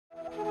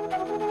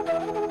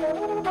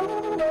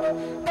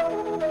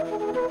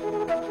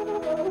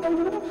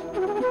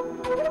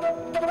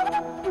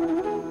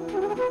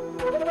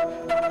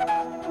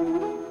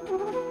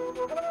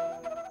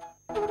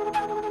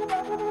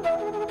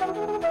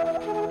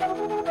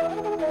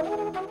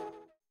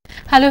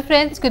Hello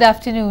friends, good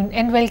afternoon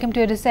and welcome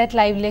to Reset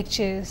Live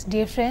Lectures.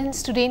 Dear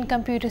friends, today in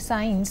computer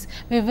science,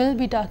 we will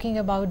be talking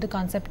about the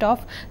concept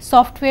of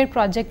software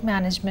project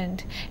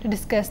management. To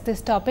discuss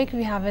this topic,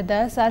 we have with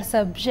us our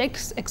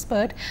subjects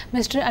expert,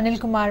 Mr.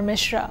 Anil Kumar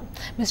Mishra.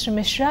 Mr.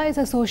 Mishra is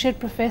Associate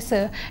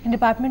Professor in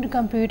Department of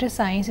Computer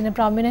Science in a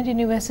prominent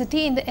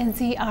university in the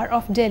NCR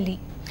of Delhi.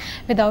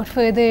 Without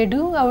further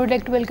ado, I would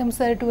like to welcome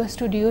sir to our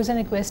studios and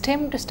request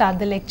him to start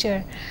the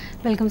lecture.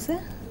 Welcome sir.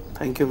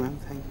 Thank you ma'am.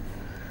 Thank you.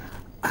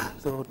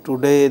 So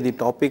today the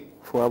topic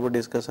for our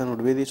discussion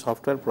would be the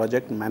software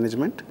project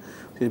management,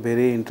 which is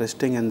very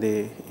interesting and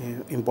the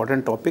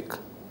important topic.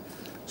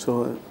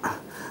 So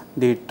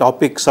the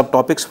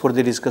subtopics for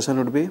the discussion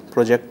would be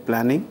project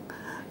planning,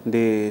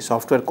 the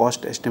software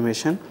cost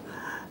estimation,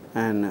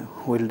 and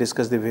we will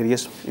discuss the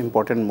various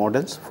important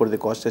models for the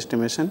cost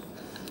estimation,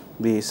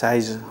 the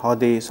size, how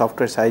the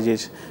software size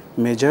is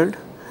measured,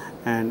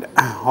 and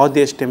how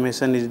the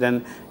estimation is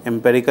done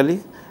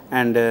empirically,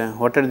 and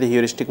what are the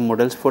heuristic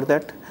models for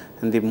that,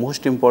 and the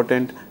most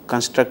important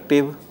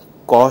constructive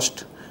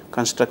cost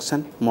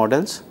construction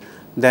models.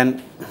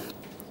 Then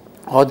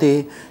how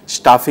the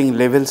staffing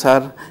levels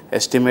are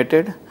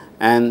estimated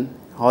and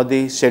how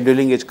the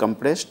scheduling is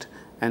compressed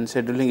and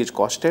scheduling is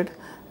costed,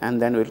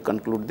 and then we will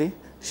conclude the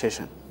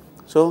session.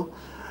 So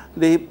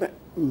the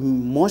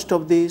most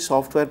of the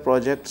software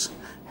projects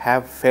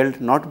have failed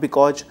not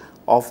because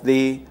of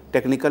the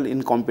technical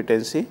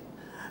incompetency,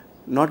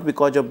 not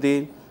because of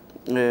the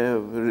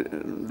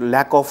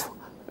lack of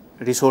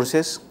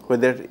resources,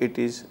 whether it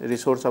is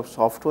resource of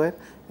software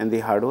and the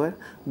hardware,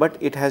 but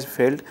it has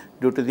failed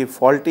due to the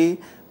faulty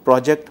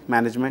project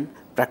management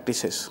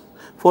practices.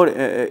 For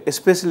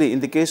especially in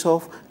the case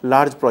of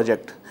large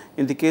project,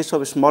 in the case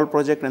of small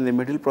project and the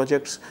middle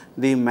projects,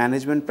 the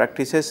management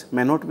practices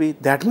may not be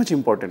that much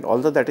important,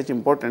 although that is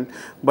important,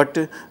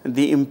 but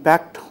the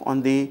impact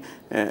on the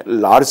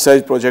large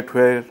size project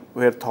where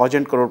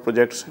 1000 crore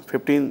projects,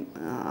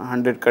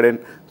 1500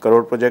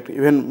 crore project,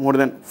 even more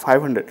than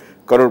 500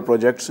 crore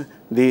projects,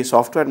 the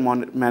software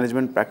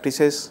management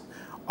practices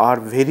are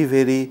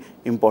very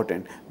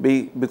important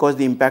because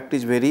the impact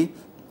is very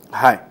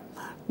high.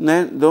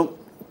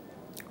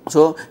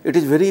 So it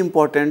is very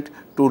important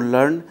to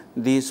learn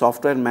the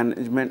software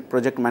management,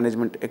 project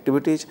management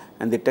activities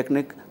and the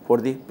technique for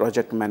the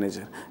project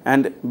manager.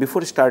 And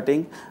before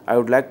starting, I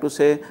would like to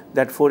say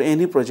that for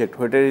any project,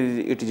 whether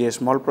it is a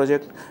small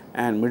project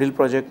and middle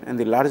project and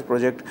the large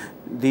project,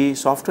 the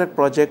software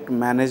project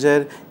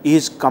manager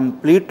is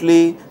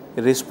completely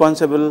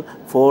responsible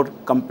for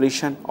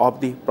completion of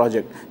the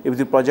project. If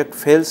the project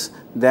fails,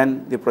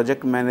 then the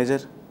project manager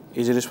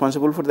is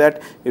responsible for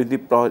that. If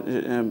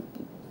the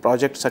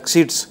project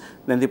succeeds,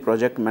 then the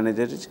project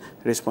manager is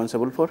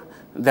responsible for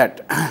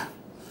that.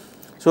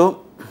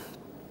 So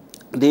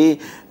the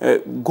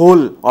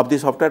goal of the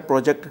software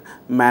project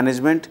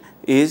management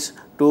is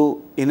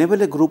to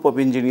enable a group of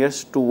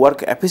engineers to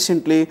work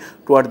efficiently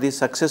toward the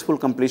successful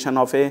completion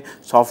of a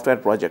software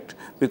project,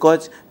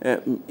 because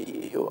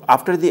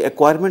after the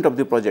acquirement of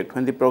the project,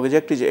 when the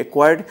project is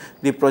acquired,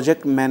 the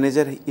project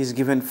manager is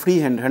given free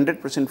hand,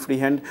 100% free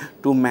hand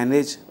to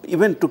manage,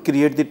 even to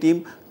create the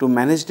team, to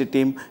manage the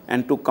team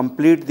and to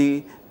complete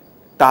the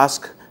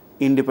task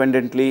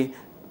independently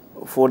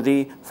for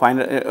the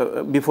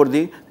final before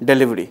the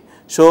delivery.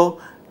 So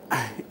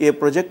a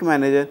project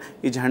manager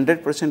is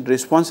 100%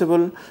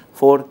 responsible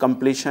for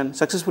completion,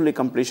 successfully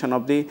completion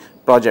of the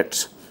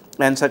projects,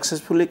 and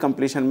successfully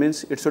completion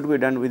means it should be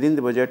done within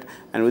the budget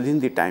and within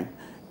the time,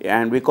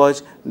 and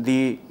because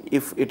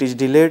if it is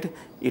delayed,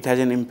 it has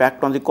an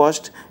impact on the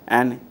cost,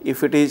 and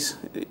if it is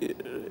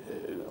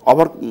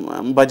over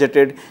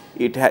budgeted,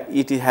 it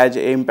has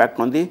an impact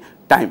on the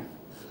time.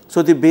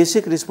 So the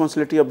basic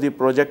responsibility of the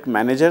project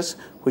managers,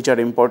 which are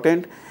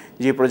important: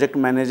 the project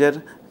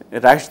manager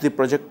writes the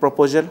project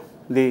proposal,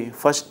 the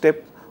first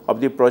step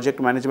of the project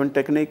management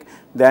technique,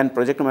 then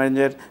project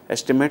manager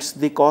estimates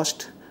the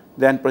cost,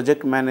 then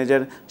project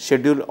manager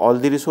schedule all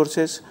the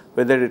resources,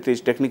 whether it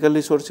is technical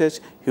resources,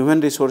 human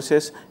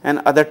resources and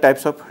other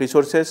types of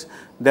resources.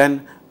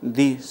 Then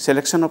the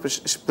selection of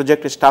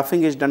project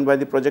staffing is done by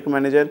the project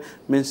manager,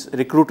 means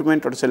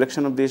recruitment or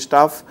selection of the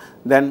staff.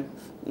 Then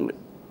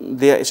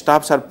the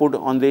staffs are put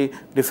on the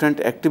different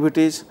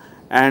activities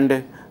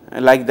and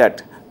like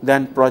that.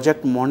 Then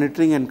project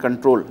monitoring and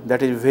control,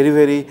 that is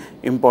very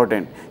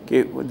important.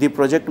 The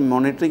project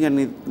monitoring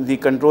and the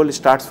control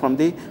starts from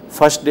the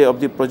first day of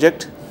the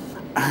project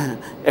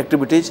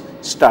activities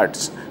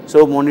starts.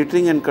 So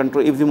monitoring and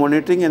control, if the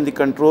monitoring and the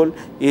control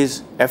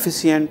is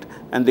efficient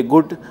and the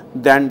good,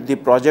 then the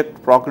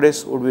project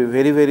progress would be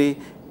very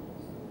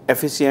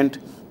efficient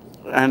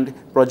and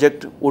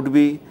project would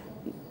be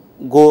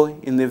go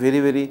in the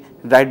very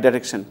right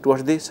direction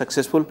towards the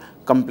successful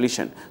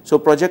completion. So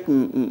project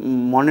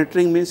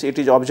monitoring means it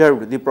is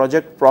observed, the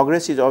project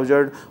progress is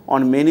observed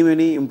on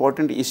many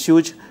important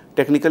issues,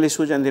 technical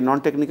issues and the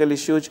non-technical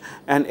issues,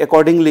 and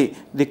accordingly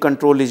the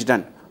control is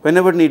done.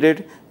 Whenever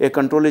needed, a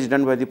control is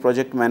done by the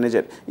project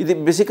manager.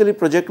 Basically,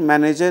 project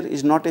manager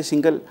is not a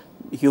single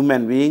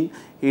human being,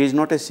 he is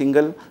not a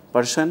single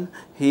person,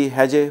 he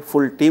has a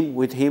full team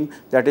with him,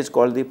 that is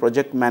called the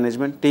project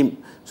management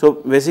team. So,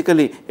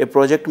 basically a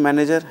project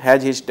manager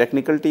has his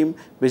technical team,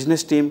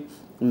 business team,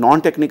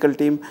 non-technical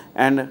team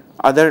and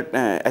other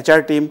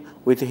HR team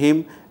with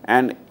him,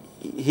 and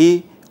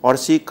he or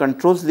she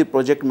controls the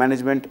project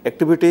management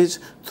activities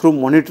through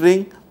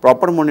monitoring,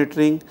 proper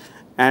monitoring,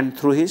 and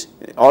through his,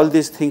 all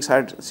these things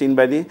are seen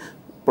by the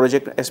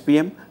project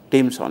SPM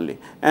teams only.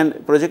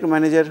 And project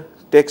manager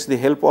takes the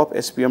help of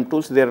SPM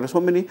tools. There are so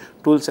many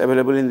tools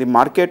available in the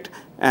market,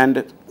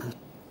 and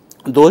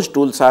those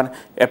tools are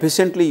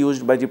efficiently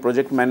used by the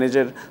project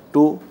manager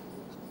to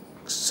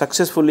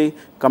successfully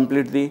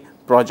complete the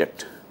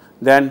project.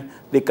 Then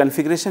the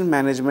configuration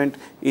management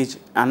is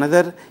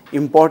another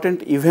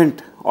important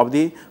event of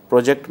the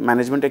project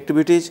management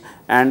activities,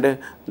 and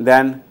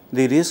then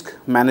the risk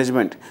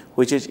management,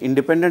 which is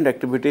independent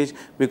activities,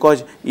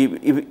 because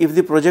if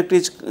the project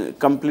is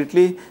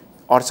completely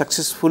or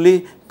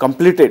successfully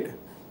completed,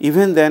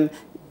 even then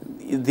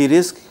the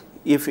risk,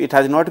 if it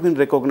has not been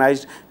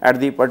recognized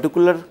at the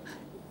particular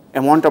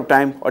amount of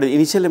time or the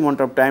initial amount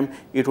of time,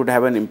 it would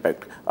have an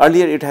impact.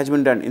 Earlier it has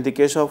been done in the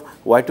case of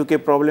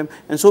Y2K problem,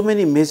 and so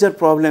many major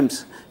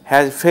problems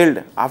has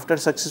failed after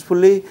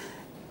successfully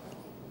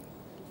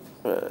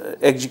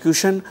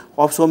execution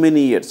of so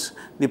many years,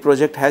 the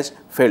project has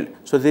failed.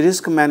 So, the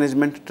risk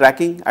management,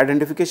 tracking,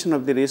 identification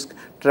of the risk,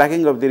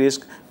 tracking of the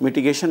risk,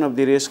 mitigation of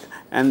the risk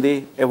and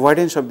the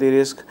avoidance of the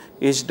risk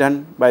is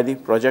done by the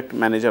project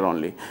manager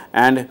only.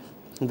 And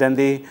then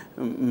the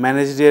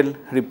managerial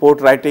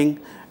report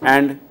writing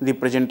and the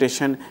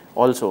presentation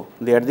also,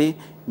 they are the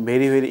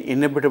very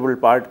inevitable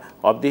part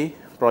of the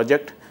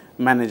project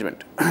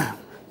management.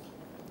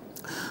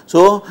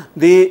 So,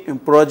 the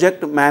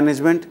project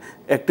management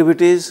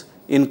activities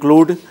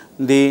include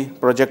the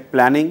project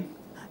planning,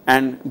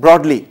 and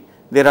broadly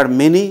there are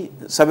many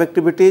sub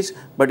activities,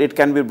 but it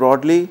can be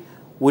broadly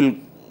will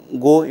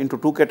go into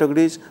two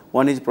categories.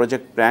 One is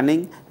project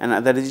planning and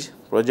other is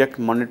project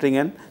monitoring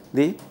and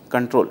the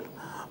control.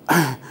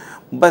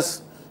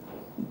 But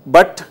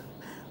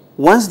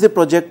once the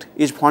project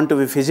is found to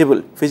be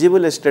feasible,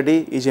 feasible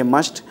study is a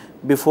must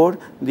before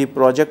the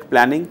project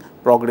planning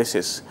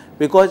progresses,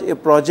 because a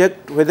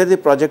project, whether the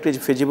project is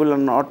feasible or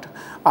not,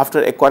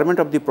 after acquirement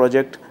of the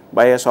project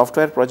by a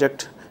software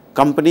project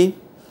company,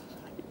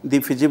 the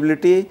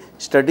feasibility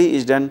study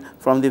is done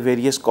from the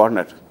various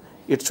corners.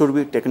 It should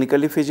be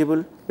technically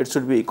feasible, it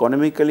should be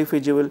economically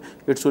feasible,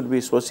 it should be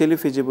socially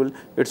feasible,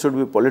 it should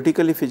be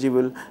politically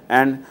feasible,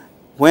 and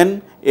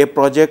when a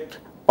project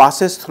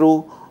passes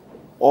through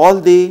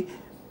all the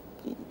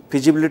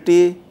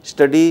feasibility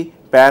study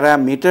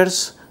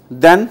parameters,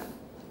 then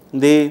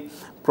the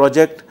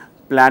project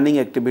planning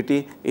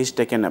activity is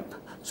taken up.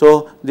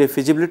 So, the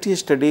feasibility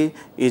study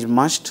is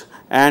must,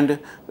 and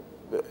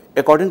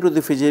according to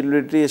the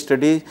feasibility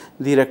study,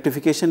 the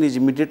rectification is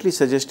immediately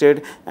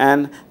suggested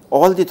and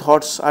all the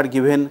thoughts are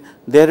given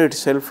there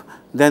itself,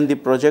 then the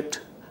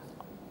project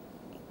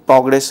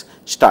progress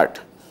start.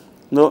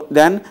 Now,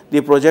 then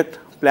the project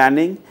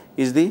planning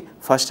is the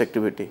first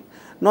activity.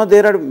 Now,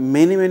 there are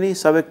many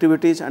sub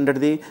activities under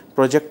the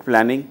project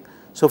planning.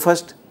 So,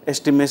 first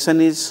estimation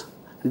is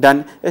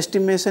done.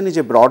 Estimation is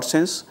a broad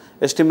sense.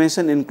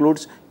 Estimation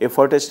includes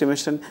effort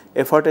estimation.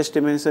 Effort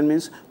estimation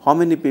means how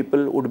many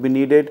people would be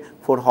needed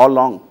for how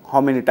long,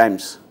 how many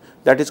times.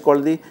 That is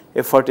called the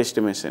effort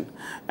estimation.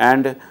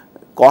 And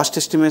cost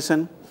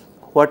estimation,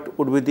 what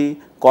would be the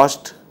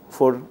cost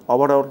for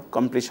overall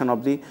completion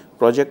of the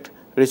project.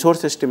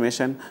 Resource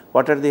estimation,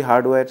 what are the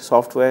hardware,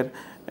 software,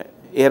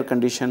 air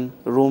condition,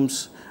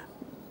 rooms,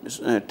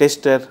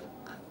 tester,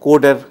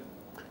 coder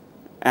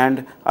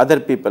and other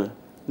people,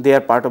 they are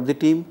part of the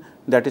team.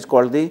 That is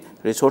called the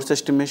resource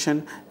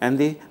estimation. And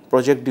the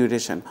project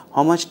duration,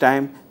 how much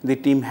time the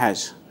team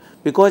has,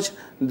 because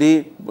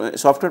the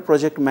software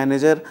project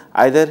manager,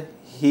 either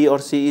he or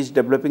she is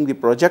developing the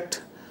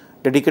project,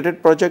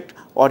 dedicated project,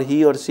 or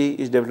he or she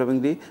is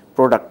developing the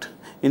product.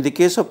 In the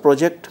case of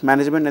project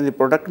management and the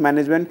product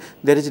management,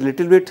 there is a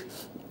little bit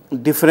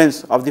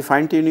difference of the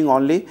fine tuning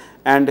only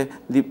and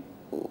the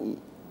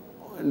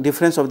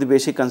difference of the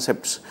basic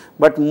concepts,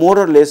 but more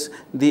or less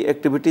the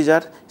activities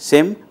are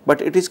same,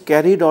 but it is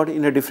carried out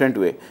in a different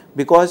way,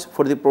 because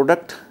for the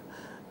product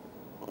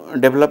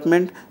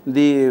development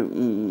the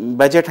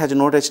budget has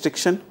no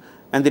restriction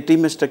and the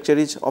team structure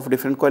is of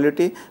different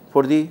quality.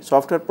 For the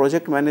software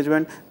project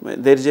management,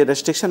 there is a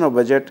restriction of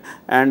budget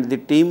and the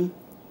team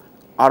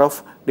are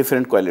of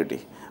different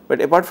quality,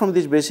 but apart from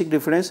this basic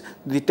difference,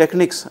 the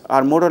techniques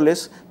are more or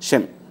less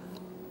same.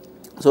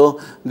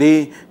 So,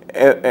 the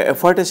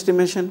effort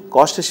estimation,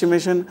 cost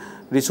estimation,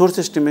 resource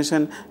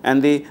estimation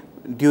and the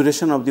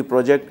duration of the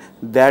project,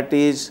 that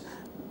is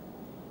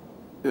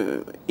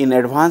in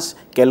advance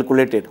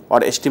calculated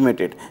or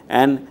estimated,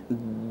 and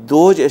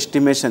those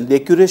estimation,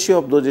 the accuracy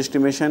of those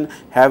estimation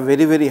have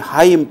very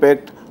high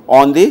impact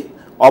on the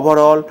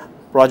overall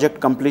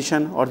project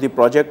completion or the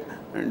project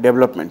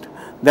development.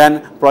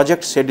 Then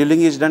project scheduling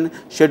is done.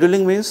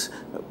 Scheduling means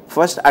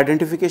first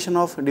identification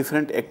of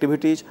different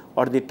activities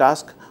or the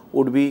task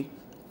would be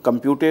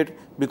computed,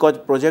 because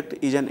project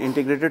is an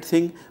integrated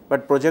thing,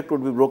 but project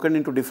would be broken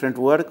into different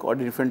work or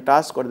different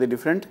tasks or the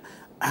different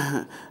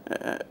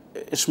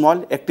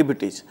small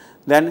activities.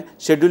 Then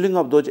scheduling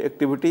of those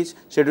activities,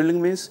 scheduling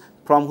means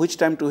from which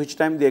time to which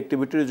time the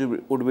activities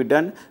would be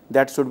done,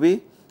 that should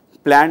be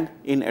planned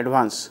in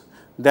advance.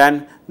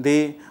 Then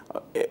the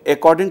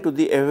according to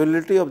the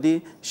availability of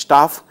the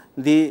staff,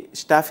 the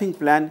staffing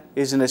plan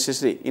is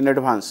necessary in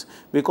advance,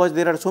 because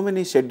there are so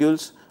many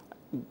schedules,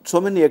 so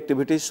many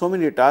activities, so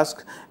many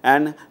tasks,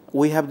 and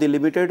we have the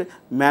limited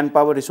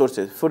manpower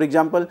resources. For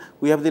example,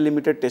 we have the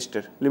limited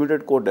tester,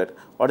 limited coder,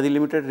 or the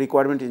limited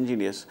requirement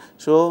engineers.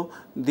 So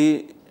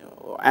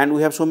and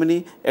we have so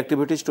many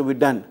activities to be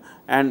done,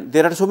 and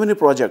there are so many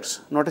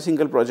projects, not a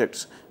single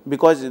projects,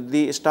 because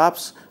the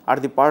staffs are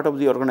the part of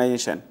the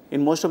organization.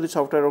 In most of the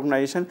software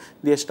organization,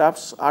 the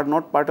staffs are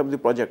not part of the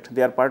project,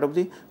 they are part of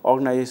the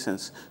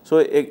organizations.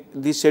 So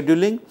the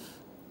scheduling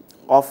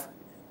of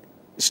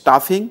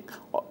staffing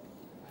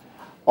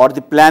or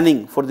the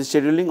planning for the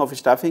scheduling of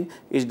staffing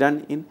is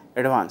done in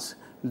advance.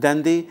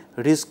 Then the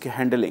risk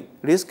handling.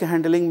 Risk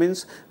handling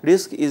means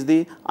risk is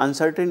the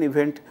uncertain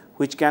event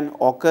which can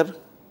occur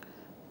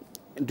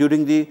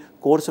during the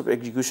course of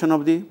execution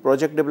of the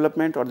project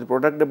development or the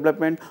product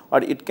development,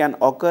 or it can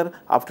occur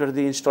after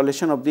the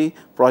installation of the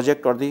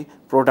project or the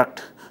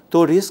product.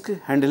 So risk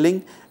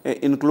handling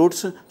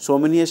includes so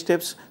many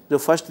steps. The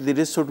first, the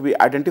risk should be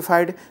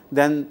identified,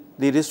 then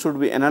the risk should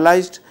be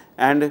analyzed,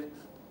 and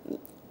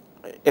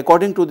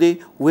according to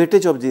the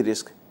weightage of the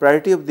risk,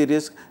 priority of the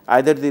risk,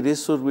 either the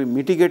risk should be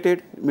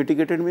mitigated,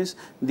 mitigated means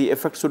the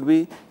effect should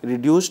be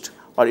reduced,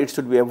 or it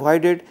should be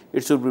avoided,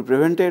 it should be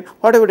prevented,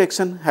 whatever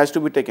action has to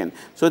be taken.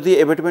 So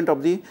the abatement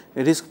of the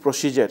risk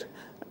procedure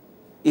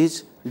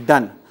is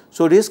done.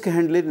 So risk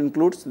handling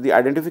includes the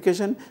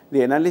identification,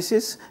 the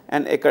analysis,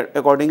 and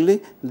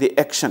accordingly the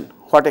action,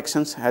 what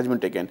actions has been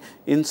taken.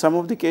 In some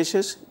of the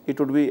cases it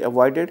would be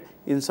avoided,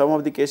 in some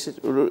of the cases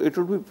it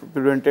would be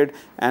prevented,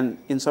 and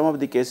in some of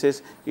the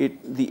cases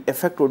the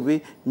effect would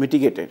be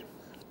mitigated.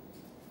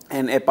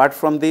 And apart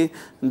from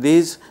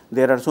these,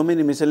 there are so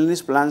many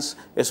miscellaneous plans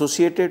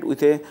associated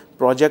with a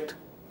project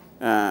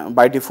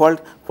by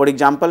default. For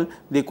example,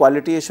 the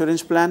quality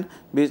assurance plan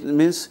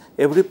means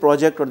every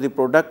project or the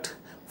product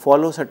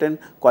follow certain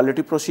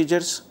quality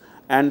procedures,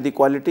 and the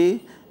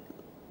quality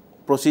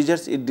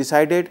procedures is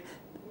decided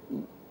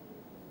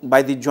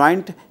by the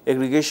joint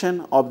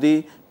aggregation of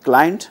the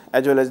client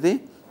as well as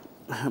the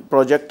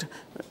project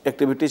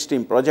activities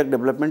team, project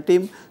development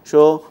team.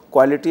 So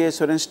quality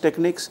assurance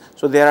techniques,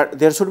 so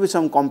there should be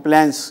some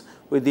compliance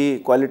with the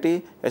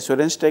quality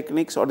assurance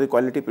techniques or the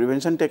quality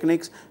prevention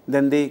techniques.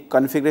 Then the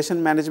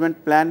configuration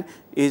management plan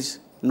is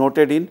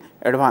noted in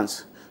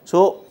advance.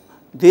 So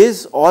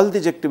all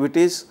these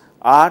activities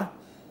are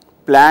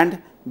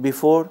planned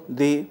before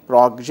the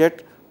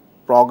project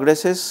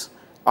progresses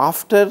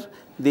after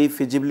the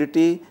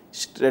feasibility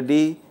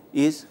study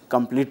is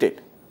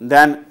completed.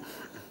 Then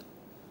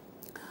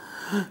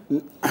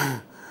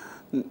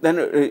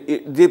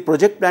the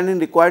project planning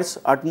requires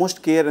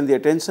utmost care and the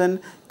attention.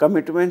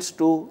 Commitments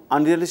to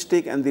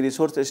unrealistic and the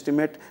resource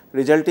estimate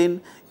result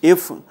in,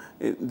 if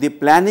the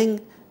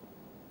planning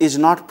is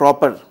not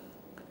proper,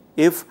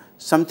 if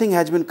something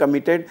has been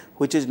committed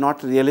which is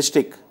not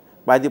realistic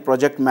by the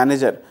project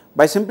manager,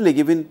 by simply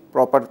giving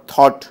proper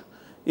thought,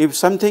 if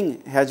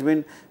something has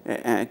been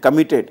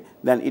committed,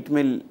 then it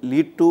may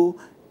lead to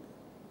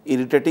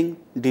irritating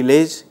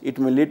delays, it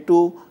may lead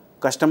to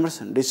customers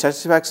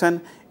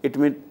dissatisfaction, it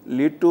may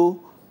lead to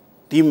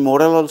team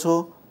morale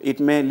also, it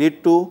may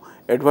lead to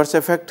adverse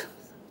effect,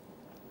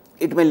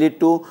 it may lead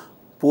to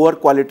poor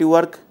quality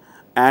work,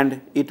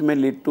 and it may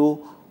lead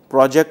to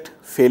project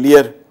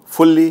failure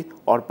fully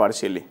or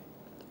partially.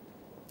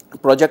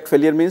 Project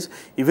failure means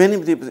even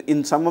if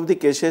in some of the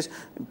cases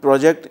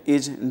project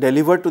is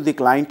delivered to the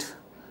client,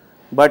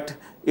 but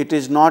it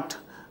is not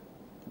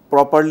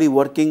properly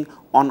working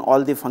on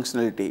all the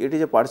functionality, it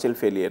is a partial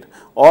failure.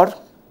 Or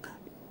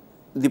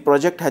the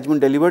project has been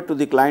delivered to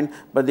the client,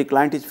 but the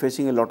client is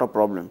facing a lot of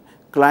problem,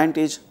 client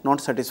is not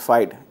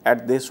satisfied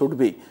as they should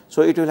be.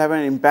 So it will have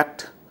an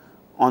impact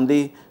on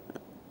the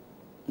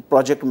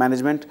project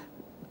management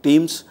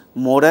team's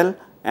morale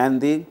and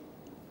the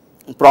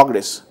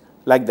progress,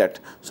 like that.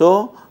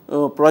 So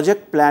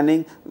project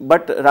planning,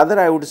 but rather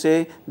I would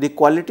say the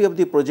quality of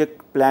the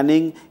project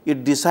planning,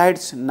 it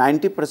decides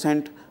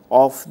 90%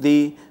 of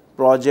the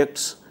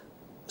project's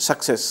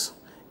success.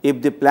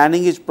 If the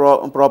planning is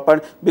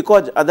proper,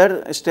 because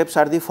other steps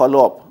are the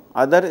follow up,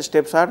 other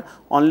steps are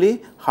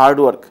only hard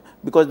work,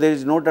 because there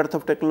is no dearth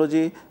of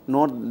technology,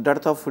 no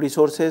dearth of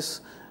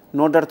resources,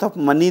 no dearth of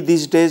money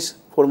these days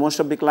for most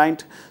of the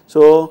client.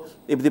 So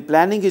if the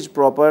planning is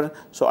proper,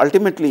 so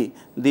ultimately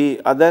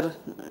the other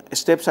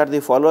steps are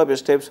the follow up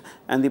steps,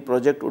 and the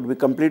project would be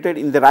completed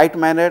in the right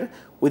manner,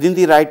 within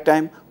the right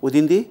time,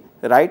 within the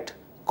right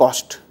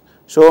cost.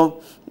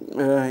 So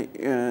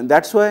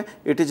that's why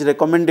it is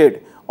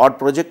recommended, or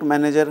project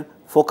manager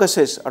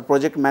focuses, or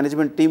project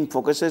management team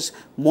focuses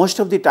most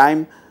of the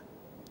time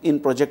in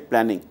project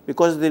planning,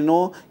 because they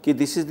know that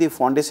this is the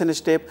foundation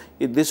step.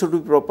 If this should be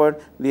proper,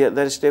 the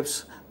other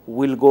steps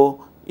will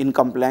go in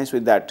compliance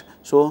with that.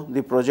 So,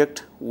 the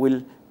project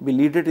will be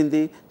leaded in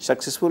the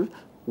successful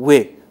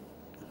way.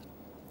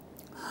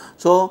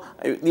 So,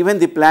 even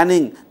the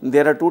planning,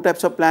 there are two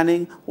types of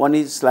planning. One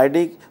is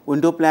sliding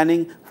window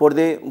planning for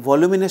the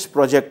voluminous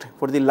project,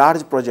 for the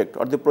large project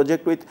or the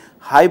project with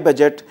high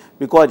budget,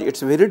 because it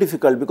is very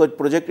difficult, because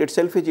project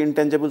itself is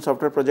intangible,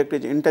 software project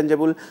is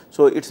intangible.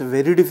 So, it is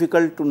very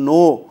difficult to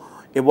know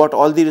about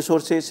all the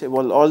resources,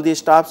 about all the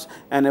staffs,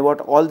 and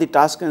about all the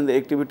tasks and the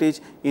activities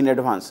in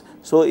advance.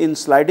 So, in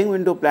sliding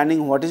window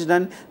planning, what is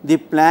done? The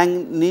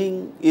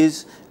planning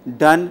is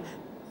done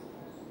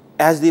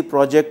as the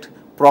project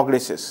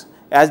progresses.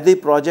 As the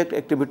project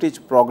activities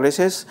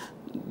progresses,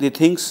 the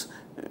things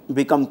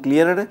become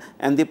clearer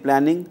and the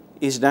planning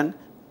is done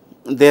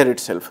there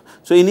itself.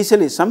 So,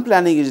 initially some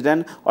planning is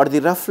done or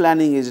the rough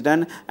planning is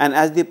done, and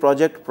as the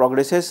project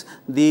progresses,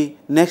 the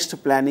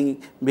next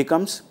planning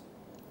becomes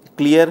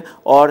clear,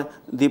 or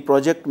the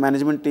project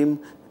management team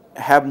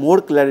have more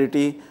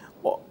clarity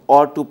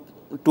or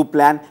to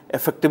plan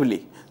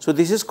effectively. So,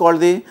 this is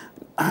called the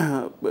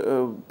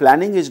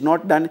planning is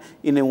not done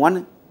in a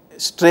one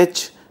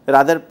stretch,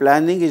 rather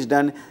planning is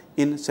done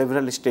in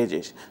several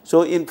stages.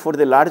 So, for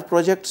the large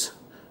projects,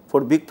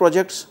 for big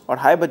projects or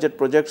high budget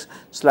projects,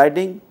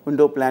 sliding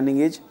window planning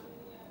is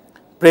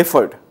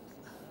preferred,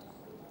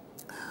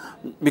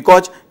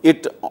 because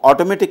it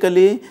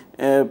automatically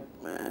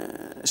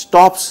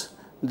stops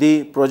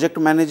the project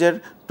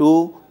manager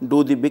to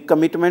do the big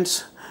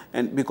commitments,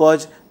 and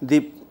because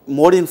the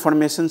more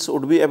informations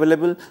would be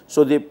available.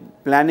 So, the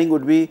planning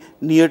would be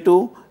near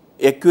to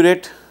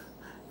accurate,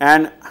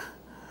 and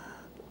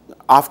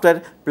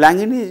after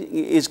planning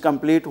is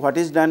complete, what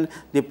is done?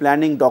 The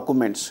planning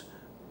documents,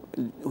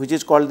 which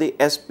is called the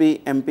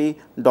SPMP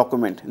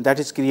document, that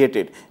is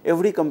created.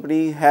 Every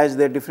company has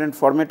their different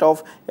format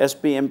of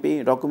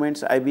SPMP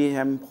documents.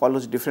 IBM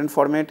follows different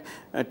format,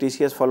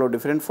 TCS follow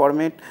different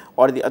format,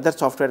 or the other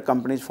software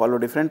companies follow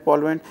different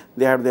format.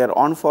 They have their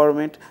own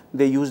format,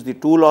 they use the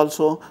tool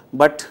also,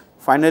 but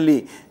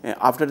finally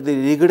after the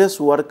rigorous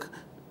work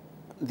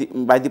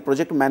by the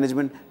project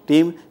management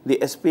team, the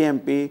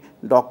SPMP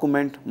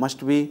document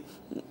must be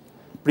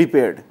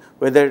prepared,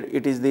 whether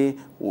it is the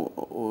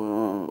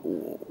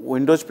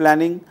Windows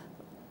planning,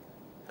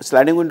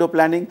 sliding window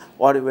planning,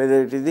 or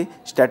whether it is the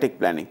static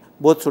planning,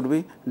 both should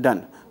be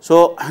done.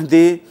 So,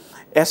 the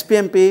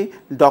SPMP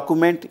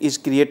document is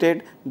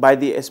created by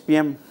the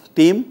SPM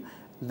team,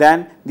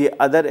 then the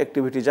other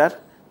activities are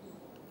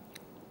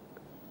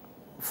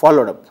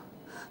followed up.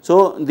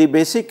 So, the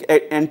basic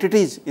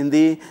entities in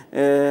the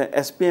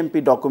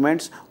SPMP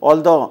documents,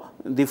 although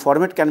the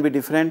format can be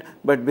different,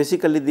 but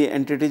basically the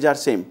entities are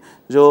same.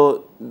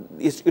 So,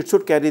 it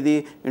should carry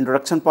the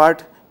introduction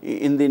part.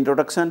 In the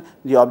introduction,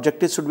 the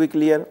objectives should be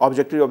clear,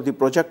 objective of the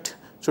project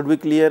should be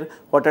clear,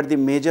 what are the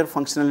major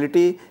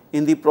functionality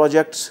in the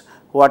projects,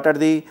 what are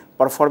the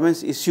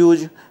performance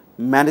issues,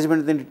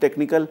 management and the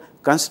technical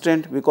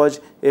constraint, because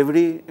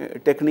every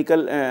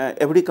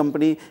every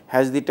company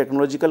has the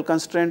technological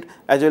constraint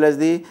as well as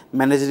the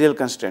managerial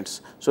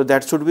constraints. So,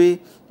 that should be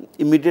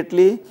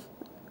immediately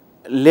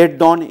laid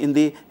down in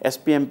the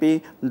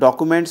SPMP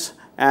documents.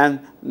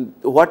 And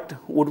what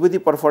would be the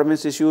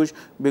performance issues?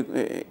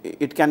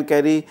 It can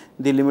carry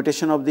the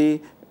limitation of the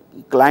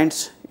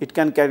clients, it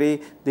can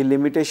carry the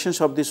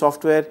limitations of the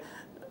software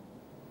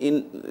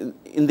in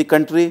the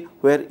country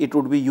where it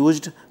would be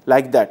used,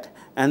 like that.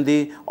 And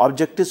the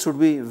objectives should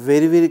be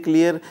very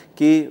clear,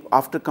 कि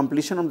after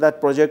completion of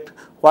that project,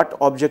 what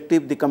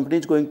objective the company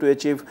is going to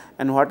achieve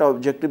and what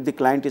objective the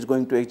client is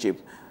going to achieve,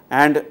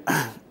 and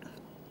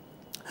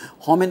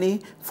how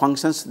many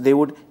functions they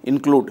would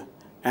include.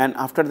 And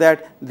after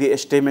that, the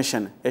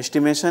estimation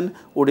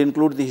would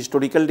include the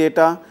historical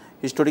data.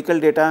 Historical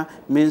data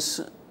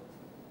means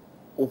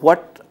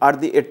what are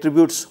the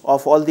attributes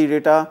of all the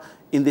data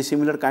in the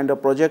similar kind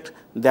of project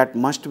that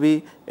must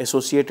be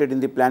associated in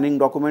the planning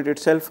document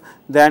itself.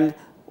 Then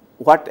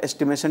what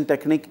estimation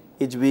technique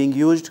is being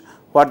used,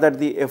 what are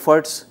the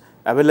efforts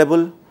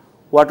available,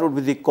 what would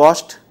be the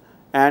cost,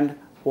 and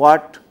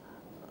what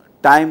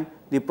time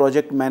the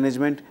project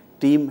management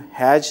team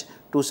has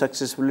to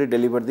successfully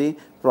deliver the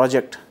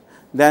project.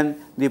 Then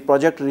the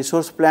project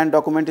resource plan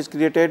document is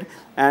created,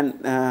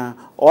 and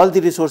all the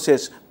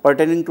resources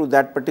pertaining to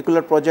that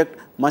particular project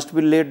must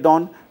be laid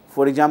down.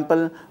 For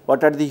example,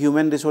 what are the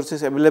human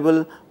resources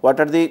available,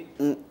 what are the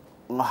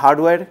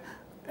hardware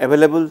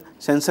available,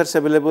 sensors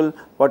available,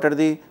 what are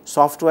the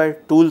software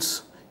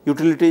tools,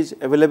 utilities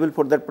available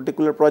for that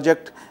particular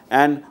project,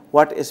 and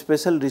what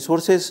special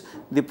resources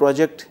the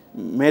project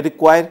may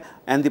require,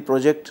 and the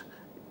project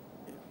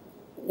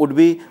would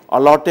be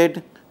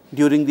allotted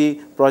during the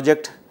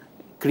project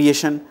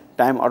creation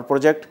time or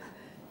project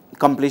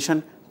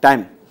completion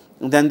time.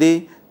 Then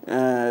the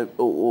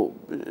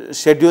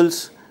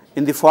schedules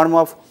in the form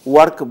of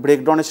work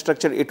breakdown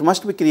structure, it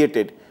must be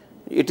created.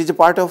 It is a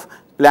part of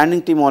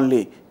planning team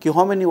only,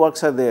 how many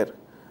works are there.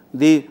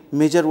 The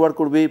major work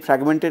would be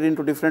fragmented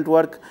into different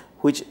work,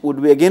 which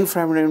would be again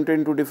fragmented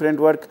into different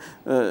work,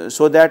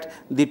 so that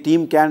the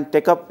team can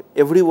take up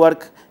every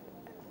work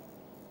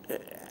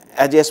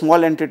as a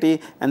small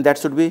entity, and that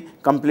should be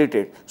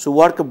completed. So,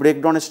 work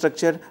breakdown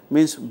structure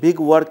means big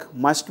work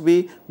must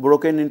be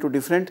broken into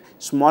different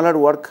smaller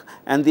work,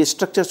 and the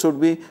structure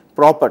should be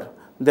proper.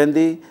 Then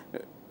the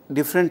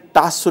different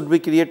tasks should be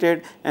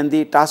created, and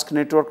the task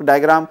network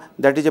diagram,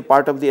 that is a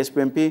part of the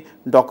SPMP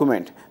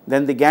document.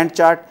 Then the Gantt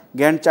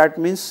chart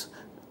means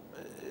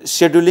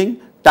scheduling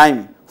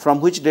time, from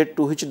which date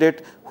to which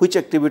date, which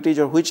activities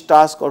or which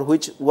task or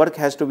which work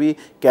has to be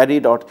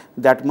carried out,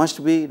 that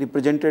must be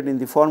represented in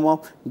the form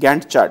of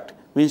Gantt chart,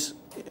 means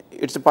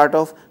it is a part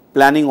of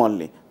planning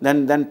only.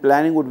 Then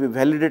planning would be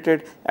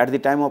validated at the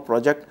time of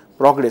project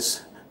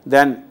progress.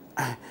 Then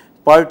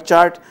PERT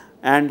chart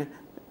and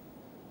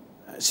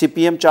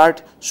CPM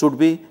chart should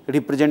be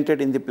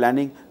represented in the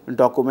planning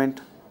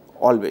document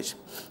always.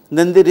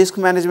 Then the risk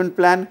management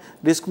plan,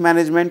 risk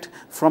management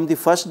from the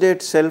first day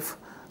itself.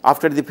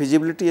 After the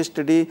feasibility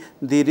study,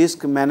 the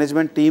risk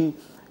management team,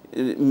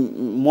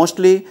 most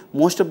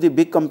of the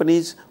big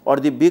companies or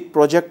the big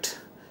project,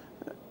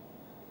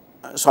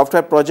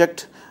 software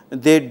project,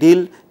 they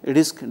deal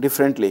risk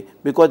differently,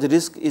 because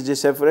risk is a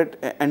separate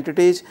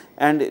entities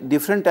and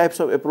different types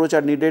of approach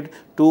are needed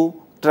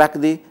to track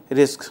the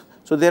risks.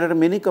 So, there are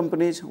many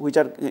companies which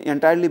are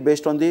entirely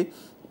based on the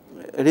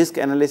risk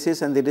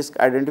analysis and the risk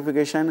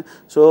identification.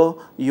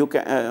 So, you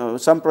can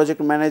some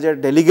project manager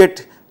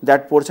delegate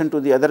that portion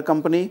to the other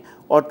company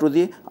or to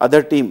the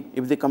other team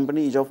if the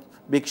company is of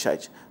big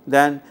size.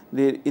 Then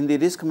in the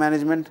risk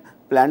management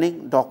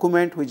planning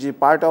document, which is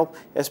part of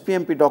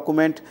SPMP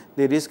document,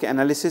 the risk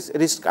analysis,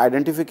 risk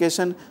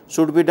identification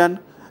should be done,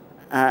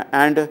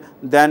 and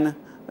then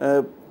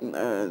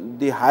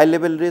the high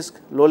level risk,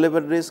 low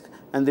level risk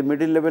and the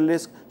middle level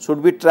risk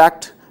should be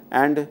tracked,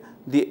 and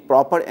the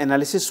proper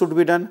analysis should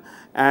be done,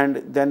 and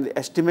then the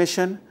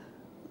estimation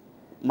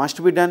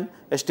must be done,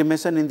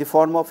 estimation in the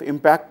form of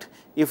impact.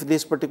 If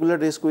this particular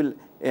risk will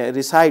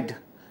reside,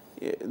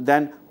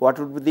 then what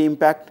would be the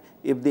impact?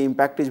 If the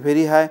impact is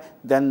very high,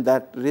 then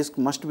that risk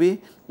must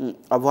be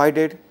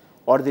avoided,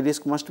 or the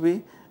risk must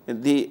be,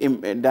 the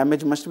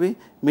damage must be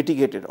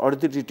mitigated or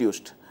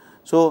reduced.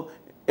 So,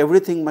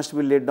 everything must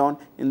be laid down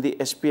in the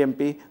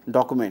SPMP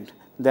document.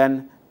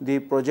 Then the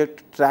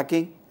project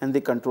tracking and the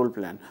control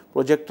plan.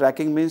 Project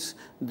tracking means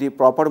the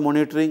proper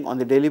monitoring on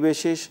the daily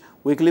basis,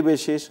 weekly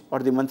basis or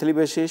the monthly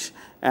basis,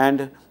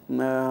 and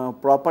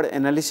proper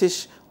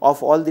analysis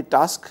of all the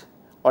tasks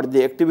or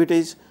the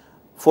activities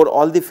for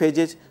all the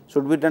phases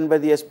should be done by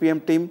the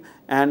SPM team.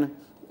 And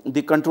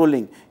the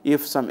controlling,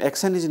 if some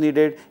action is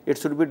needed, it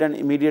should be done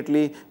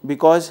immediately,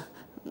 because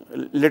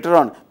later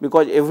on,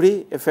 because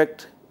every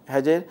effect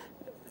has a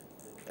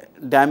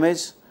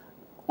damage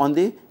on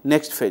the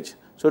next phase.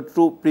 So,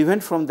 to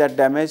prevent from that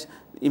damage,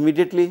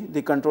 immediately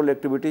the control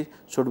activity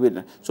should be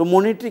done. So,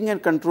 monitoring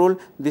and control,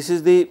 this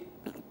is the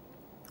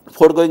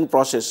foregoing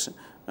process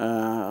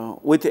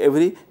with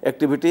every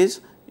activities.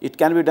 It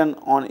can be done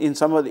on in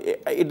some of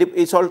the,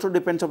 it also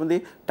depends upon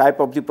the type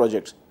of the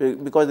projects,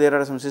 because there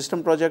are some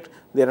system projects,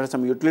 there are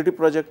some utility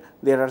projects,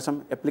 there are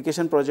some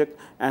application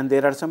projects, and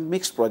there are some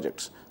mixed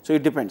projects. So,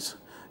 it depends.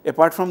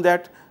 Apart from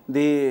that,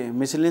 the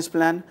miscellaneous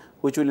plan,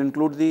 which will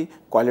include the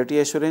quality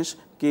assurance,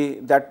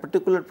 that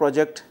particular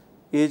project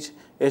is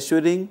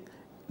assuring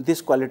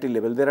this quality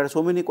level. There are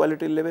so many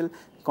quality level,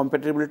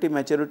 compatibility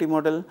maturity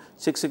model,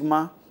 Six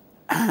Sigma,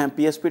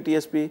 PSP,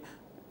 TSP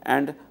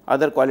and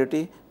other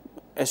quality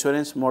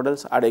assurance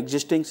models are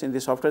existing in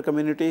the software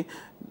community.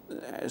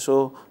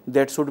 So,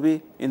 that should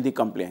be in the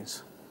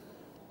compliance.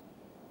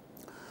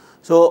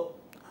 So,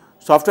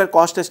 software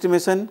cost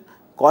estimation,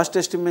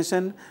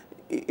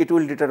 it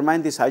will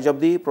determine the size of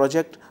the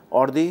project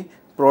or the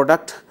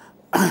product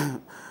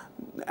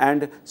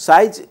and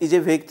size is a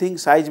vague thing.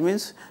 Size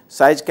means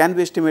size can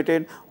be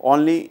estimated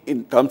only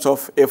in terms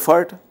of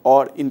effort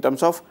or in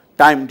terms of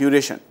time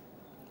duration.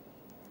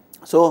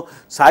 So,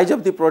 size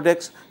of the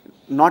products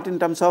not in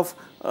terms of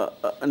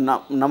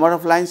number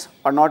of lines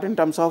or not in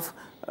terms of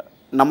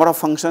number of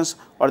functions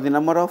or the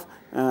number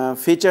of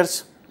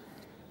features,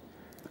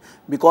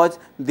 because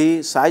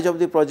the size of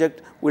the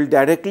project will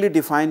directly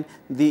define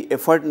the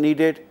effort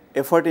needed,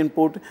 effort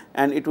input,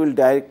 and it will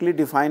directly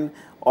define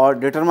or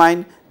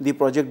determine the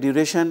project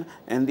duration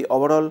and the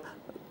overall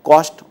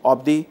cost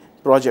of the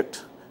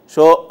project.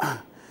 So,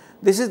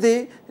 this is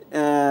the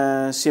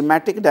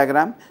schematic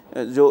diagram.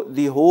 So,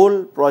 the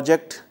whole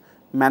project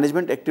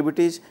management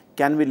activities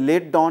can be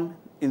laid down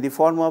in the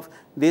form of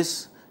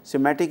this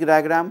schematic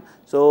diagram.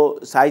 So,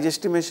 size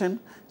estimation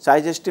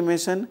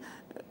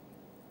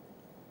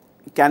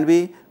can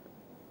be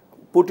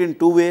put in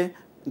two ways,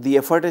 the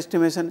effort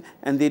estimation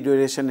and the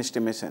duration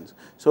estimation.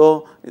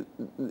 So,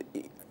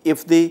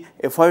 if the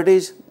effort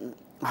is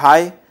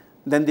high,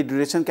 then the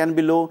duration can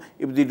be low.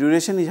 If the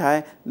duration is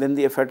high, then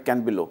the effort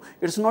can be low.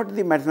 It is not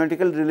the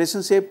mathematical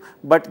relationship,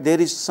 but there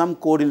is some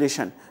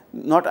correlation,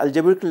 not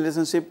algebraic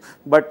relationship,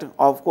 but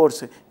of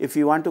course, if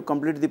you want to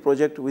complete the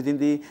project within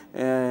the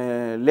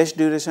less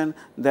duration,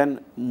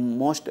 then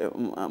most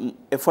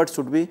effort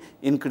should be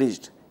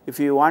increased. If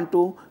you want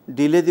to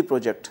delay the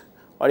project,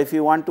 or if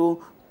you want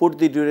to put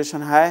the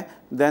duration high,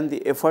 then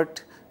the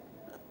effort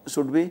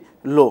should be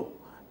low,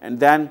 and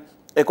then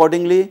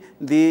accordingly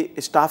the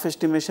staff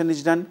estimation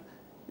is done.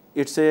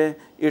 It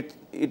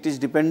is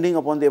depending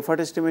upon the effort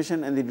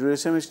estimation and the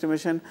duration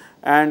estimation,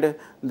 and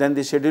then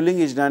the scheduling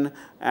is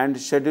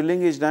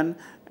done,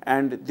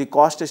 and the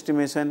cost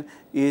estimation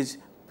is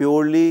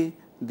purely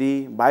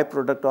the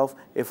byproduct of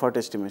effort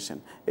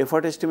estimation.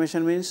 Effort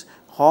estimation means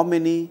how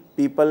many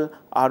people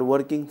are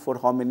working for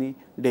how many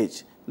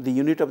days. The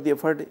unit of the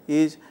effort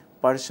is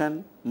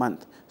person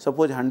month.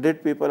 Suppose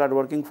 100 people are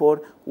working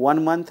for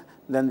 1 month,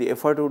 then the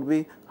effort would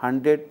be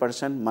 100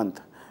 person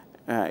month.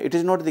 It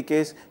is not the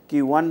case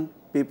कि 1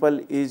 people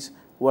is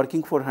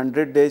working for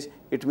 100 days,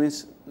 it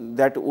means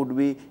that would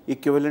be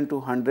equivalent to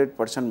 100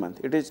 person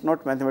month. It is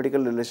not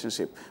mathematical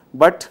relationship,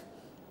 but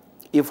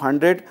if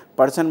 100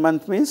 person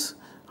month means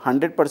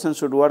 100 persons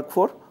should work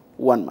for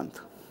 1 month.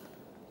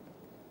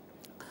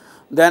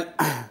 Then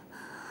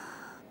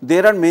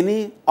there are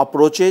many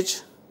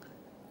approaches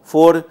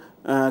for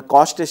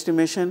cost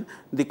estimation.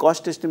 The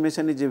cost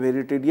estimation is a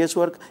very tedious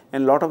work,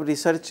 and lot of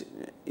research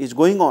is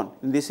going on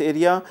in this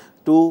area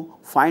to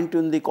fine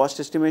tune the cost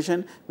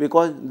estimation,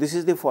 because this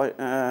is the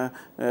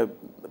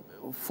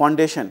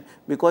foundation,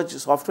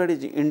 because software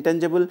is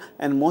intangible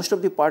and most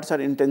of the parts are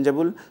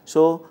intangible.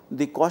 So,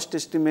 the cost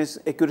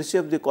estimation, accuracy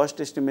of the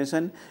cost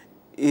estimation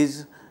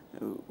is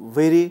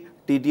very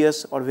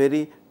tedious or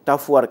very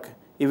tough work.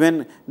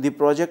 Even the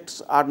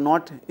projects are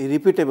not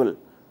repeatable.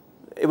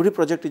 Every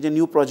project is a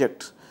new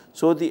project.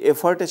 So, the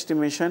effort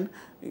estimation,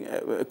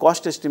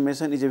 cost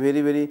estimation is a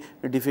very, very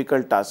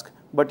difficult task,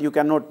 but you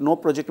cannot, no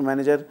project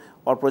manager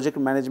or project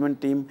management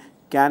team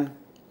can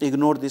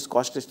ignore this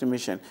cost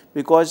estimation,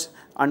 because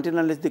until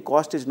unless the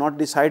cost is not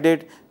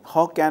decided,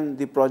 how can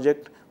the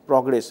project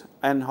progress,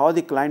 and how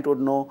the client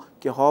would know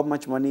how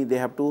much money they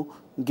have to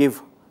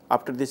give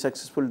after the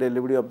successful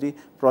delivery of the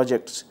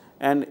projects,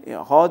 and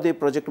how the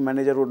project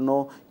manager would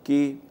know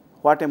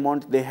what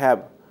amount they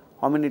have,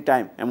 how many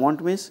time.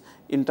 Amount means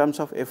in terms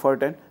of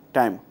effort and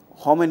time,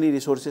 how many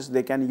resources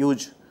they can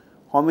use,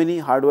 how many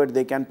hardware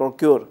they can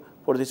procure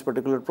for this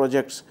particular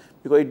projects,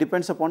 because it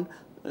depends upon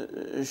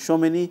so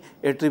many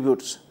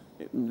attributes.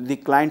 The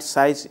client's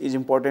size is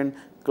important,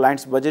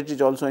 client's budget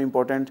is also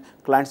important,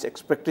 client's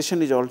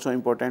expectation is also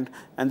important,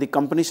 and the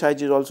company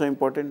size is also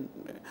important,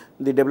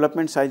 the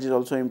development size is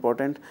also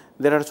important.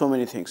 There are so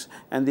many things,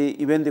 and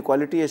even the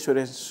quality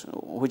assurance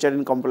which are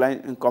in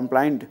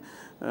compliant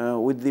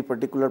with the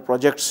particular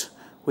projects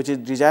which is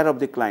desire of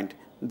the client,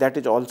 that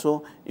is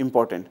also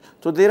important.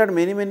 So, there are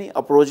many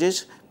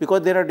approaches,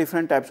 because there are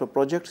different types of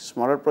projects,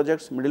 smaller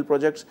projects, middle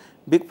projects,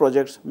 big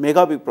projects,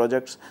 mega big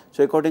projects.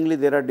 So, accordingly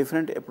there are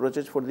different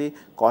approaches for the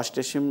cost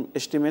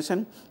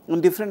estimation,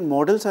 and different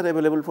models are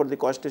available for the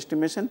cost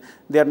estimation.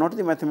 They are not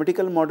the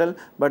mathematical model,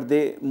 but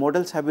the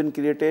models have been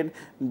created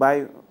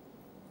by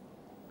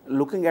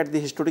looking at the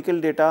historical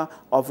data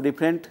of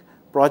different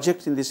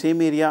projects in the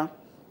same area,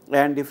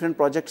 and different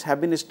projects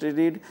have been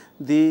studied,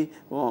 the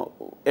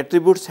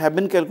attributes have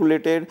been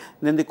calculated,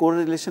 then the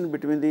correlation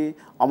between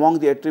among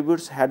the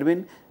attributes had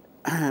been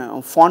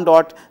found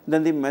out,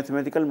 then the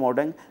mathematical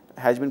model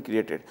has been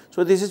created.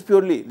 So, this is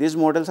purely, these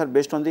models are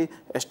based on the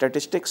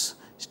statistics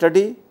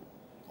study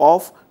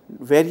of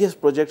various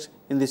projects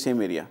in the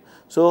same area.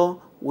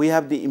 So, we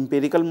have the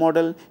empirical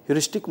model,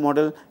 heuristic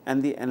model,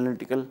 and the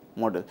analytical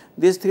model.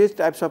 These 3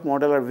 types of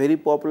model are very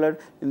popular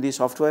in the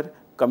software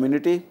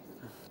community.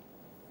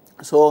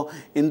 So,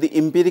 in the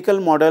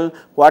empirical model,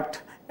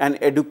 what an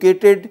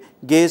educated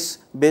guess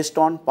based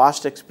on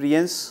past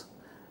experience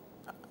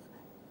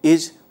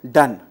is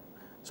done.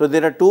 So,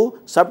 there are 2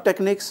 sub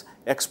techniques,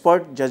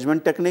 expert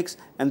judgment techniques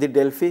and the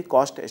Delphi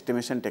cost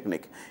estimation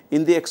technique.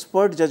 In the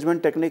expert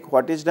judgment technique,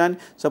 what is done?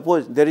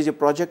 Suppose there is a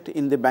project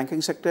in the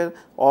banking sector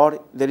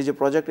or there is a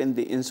project in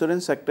the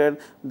insurance sector,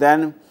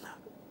 then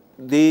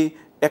the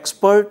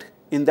expert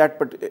in that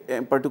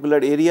particular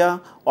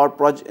area or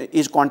project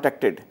is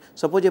contacted.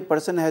 Suppose a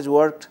person has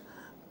worked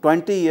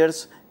 20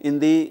 years in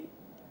the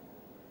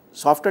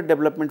software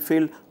development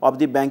field of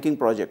the banking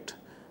project,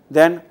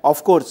 then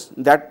of course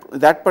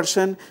that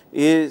person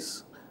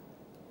is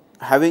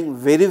having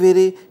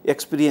very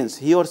experience.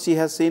 He or she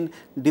has seen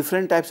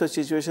different types of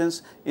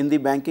situations in the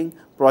banking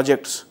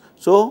projects.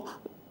 So,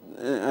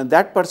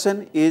 that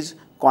person is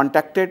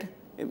contacted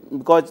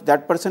because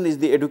that person is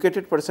the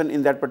educated person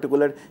in that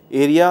particular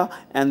area,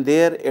 and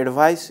their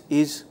advice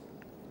is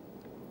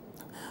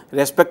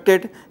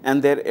respected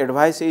and their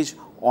advice is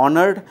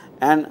honored,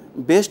 and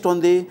based on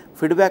the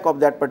feedback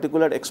of that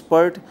particular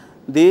expert,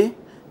 the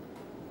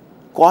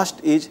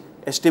cost is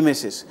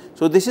estimated.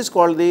 So, this is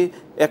called the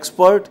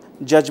expert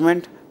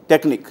judgment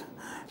technique,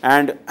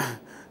 and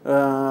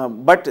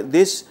but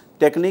this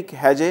technique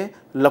has a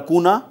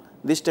lacuna.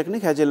 This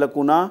technique has a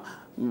lacuna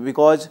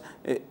because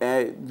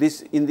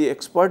this in the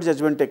expert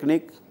judgment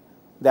technique,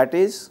 that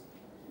is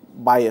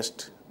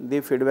biased,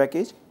 the feedback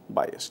is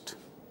biased.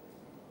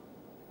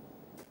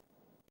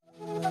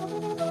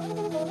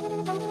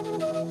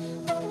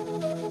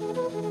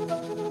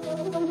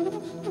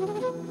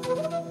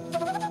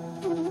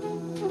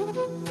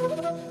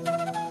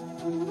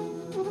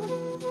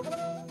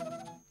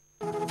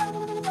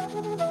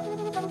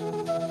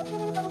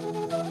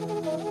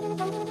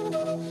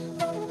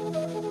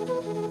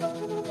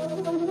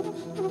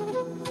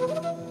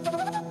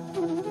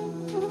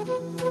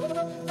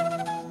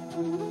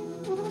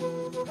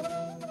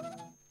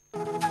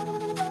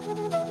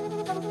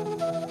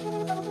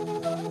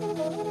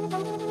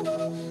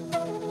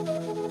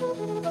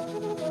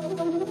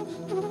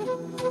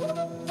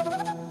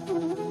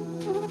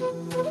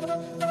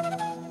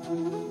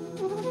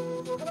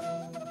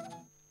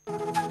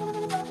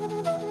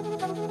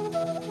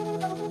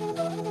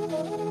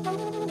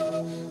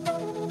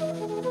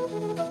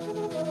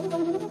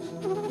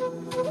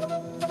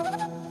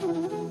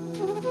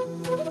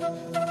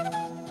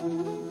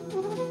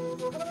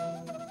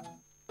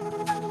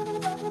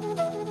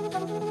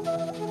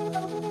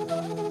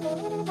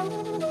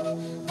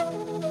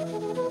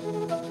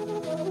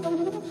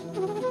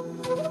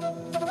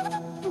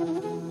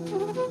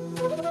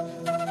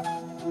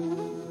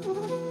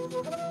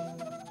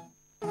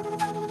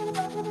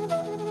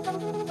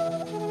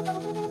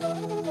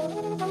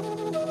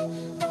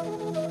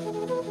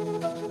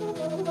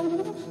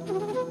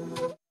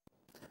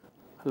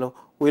 Hello,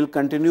 we will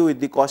continue with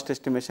the cost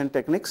estimation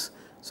techniques.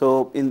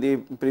 So, in the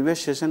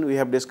previous session we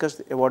have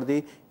discussed about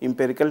the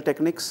empirical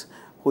techniques,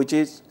 which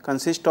is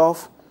consist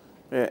of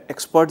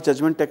expert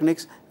judgment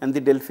techniques and the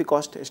Delphi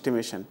cost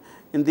estimation.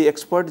 In the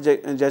expert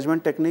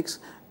judgment techniques,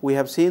 we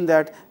have seen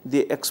that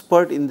the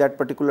expert in that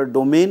particular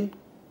domain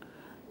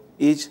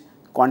is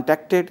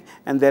contacted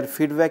and their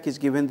feedback is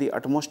given the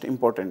utmost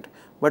important.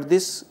 But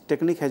this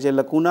technique has a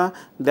lacuna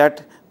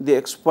that the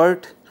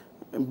expert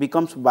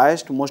becomes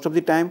biased most of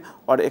the time,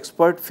 or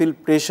expert feel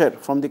pressure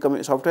from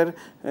the software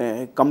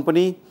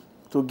company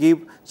to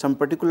give some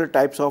particular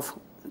types of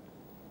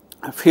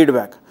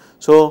feedback.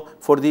 So,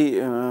 for the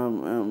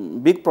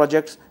big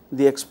projects,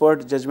 the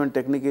expert judgment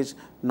technique is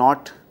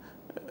not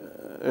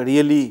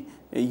really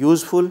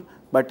useful,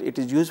 but it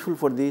is useful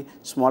for the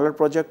smaller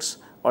projects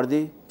or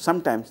the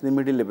sometimes the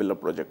middle level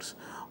of projects.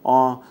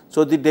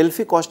 So, the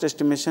Delphi cost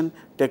estimation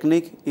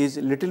technique is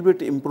little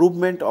bit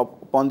improvement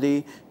upon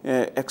the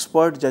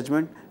expert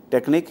judgment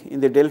technique. In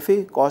the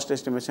Delphi cost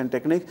estimation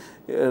technique,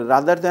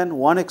 rather than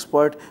one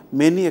expert,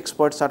 many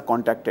experts are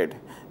contacted,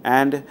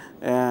 and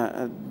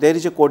there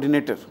is a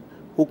coordinator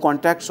who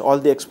contacts all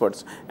the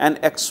experts, and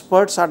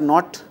experts are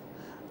not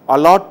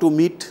allowed to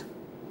meet,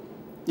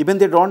 even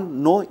they do not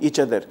know each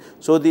other.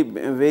 So, the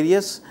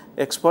various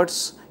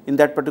experts in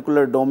that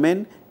particular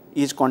domain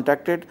is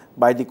contacted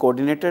by the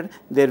coordinator,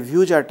 their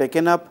views are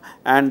taken up,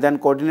 and then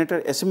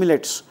coordinator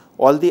assimilates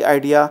all the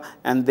idea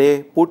and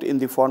they put in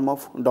the form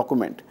of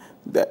document.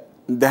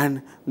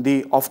 Then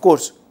the of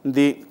course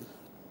the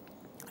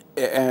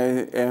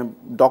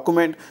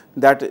document,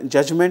 that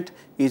judgment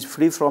is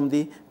free from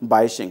the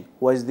biasing,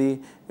 was the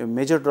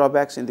major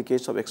drawbacks in the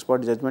case of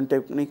expert judgment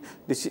technique.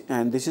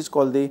 This is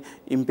called the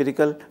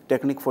empirical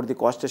technique for the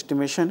cost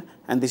estimation,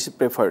 and this is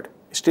preferred,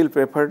 still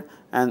preferred,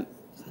 and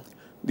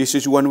this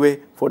is one way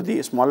for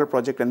the smaller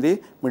project and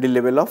the middle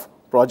level of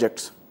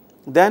projects.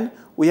 Then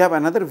we have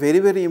another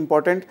very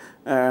important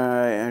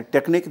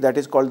technique, that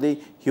is called the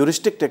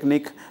heuristic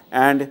technique,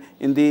 and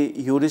in the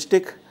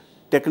heuristic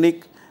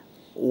technique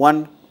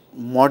one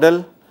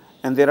model,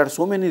 and there are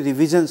so many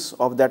revisions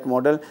of that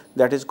model,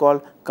 that is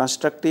called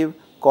constructive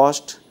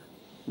cost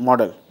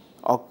model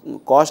or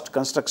cost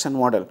construction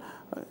model,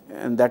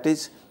 and that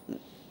is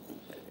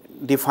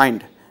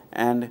defined,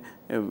 and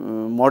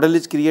model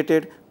is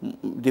created,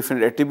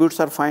 different attributes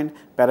are found,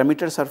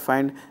 parameters are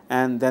found,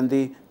 and then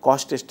the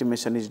cost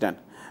estimation is done.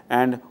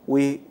 And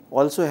we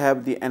also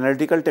have the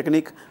analytical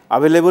technique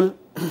available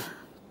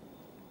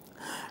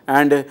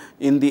and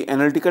in the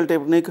analytical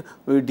technique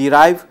we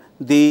derive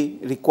the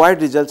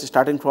required results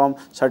starting from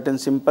certain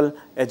simple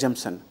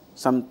assumption.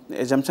 Some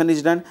assumption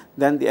is done,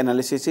 then the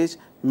analysis is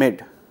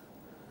made.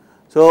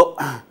 So,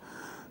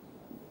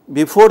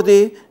 before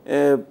the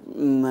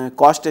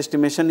cost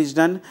estimation is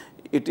done,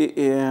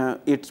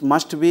 it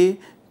must be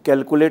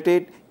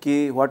calculated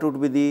what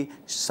would be the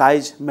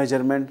size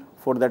measurement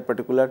for that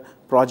particular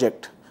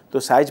project. So,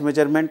 size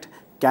measurement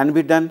can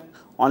be done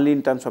only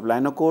in terms of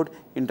line of code,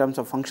 in terms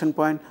of function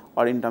point,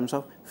 or in terms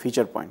of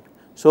feature point.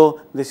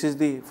 So, this is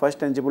the first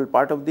tangible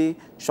part of the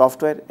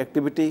software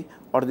activity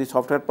or the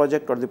software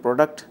project or the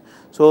product.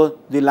 So,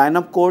 the line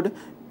of code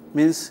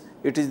means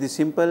it is the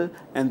simple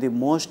and the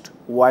most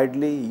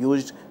widely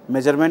used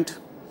measurement.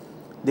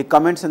 The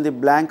comments and the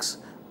blanks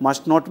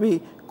must not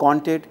be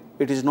counted,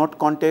 it is not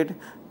counted,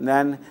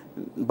 then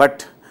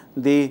but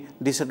the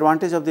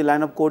disadvantage of the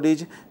line of code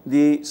is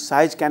the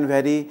size can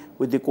vary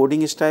with the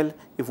coding style.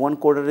 If one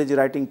coder is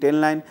writing 10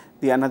 lines,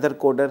 the another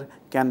coder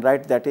can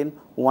write that in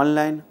 1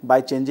 line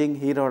by changing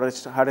his or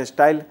her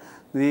style.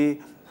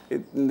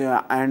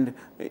 And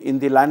in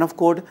the line of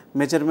code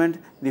measurement,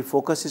 the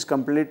focus is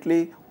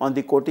completely on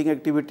the coding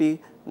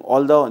activity.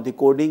 Although the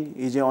coding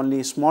is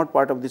only a small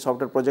part of the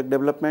software project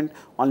development,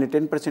 only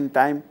 10%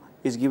 time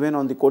is given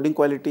on the coding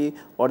quality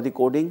or the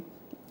coding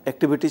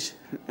activities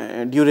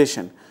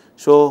duration.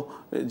 So,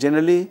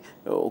 generally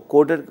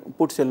coder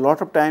puts a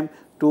lot of time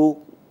to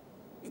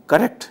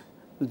correct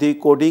the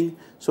coding.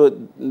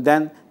 So,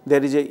 then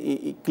there is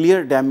a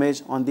clear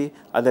damage on the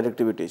other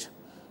activities.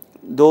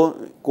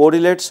 Though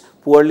correlates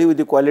poorly with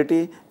the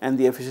quality and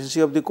the efficiency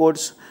of the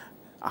codes.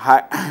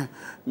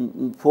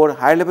 For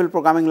high level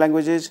programming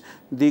languages,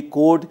 the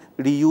code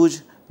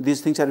reuse,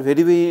 these things are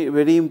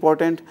very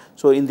important.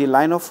 So, in the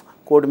line of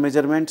code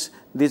measurements,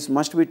 this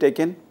must be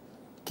taken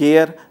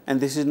care, and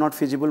this is not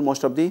feasible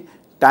most of the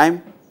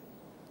time.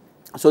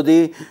 So,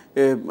 the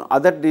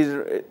other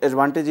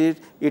disadvantage is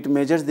it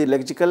measures the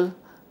lexical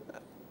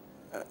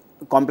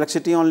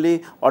complexity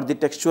only or the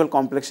textual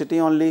complexity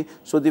only.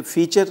 So, the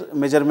feature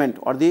measurement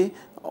or the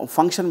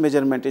function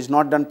measurement is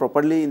not done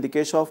properly in the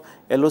case of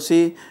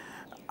LOC,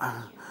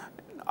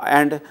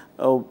 and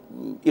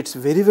it is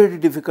very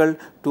difficult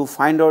to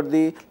find out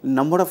the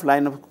number of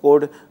line of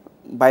code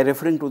by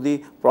referring to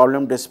the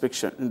problem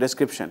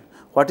description.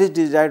 What is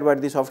desired by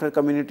the software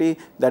community,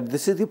 that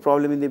this is the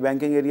problem in the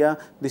banking area,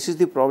 this is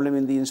the problem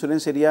in the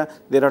insurance area,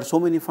 there are so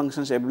many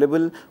functions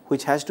available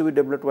which has to be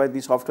developed by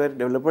the software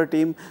developer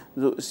team.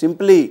 So,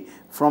 simply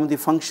from the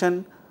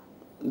function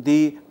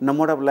the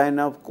number of line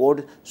of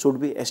code should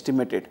be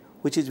estimated,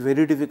 which is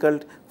very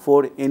difficult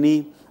for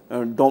any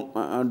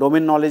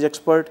domain knowledge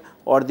expert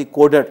or the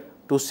coder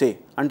to say.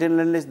 Until and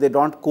unless they do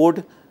not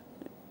code,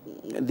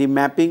 the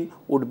mapping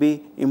would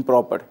be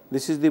improper.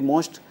 This is the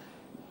most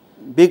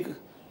big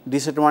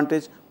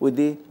disadvantage with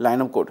the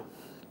line of code.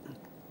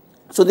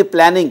 So, the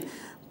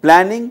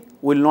planning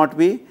will not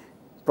be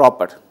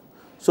proper.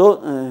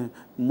 So,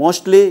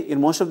 mostly in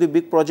most of the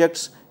big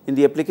projects, in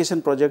the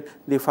application project,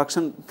 the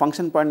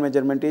function point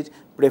measurement is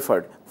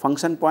preferred.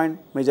 Function point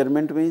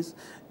measurement means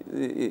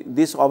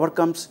this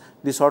overcomes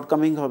the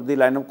shortcoming of the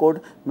line of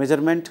code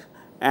measurement,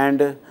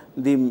 and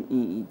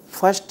the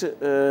first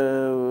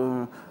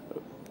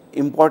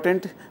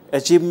important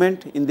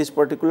achievement in this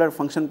particular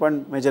function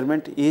point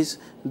measurement is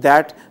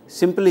that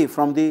simply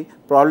from the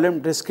problem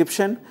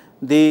description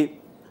the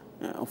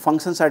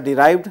functions are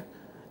derived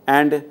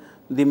and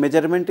the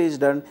measurement is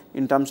done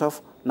in terms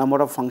of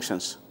number of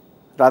functions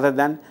rather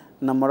than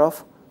number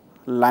of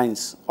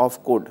lines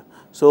of code.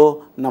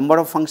 So, number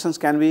of functions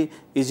can be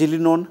easily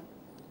known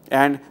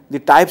and the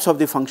types of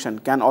the function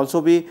can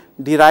also be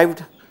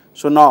derived.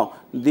 So, now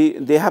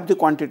they have the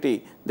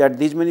quantity that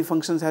these many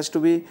functions has to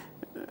be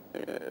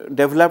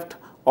developed,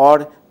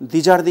 or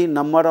these are the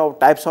number of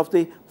types of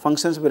the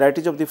functions,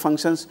 varieties of the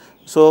functions.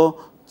 So,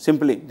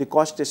 simply the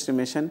cost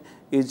estimation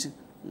is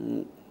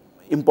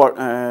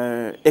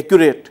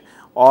accurate,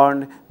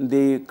 on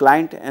the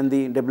client and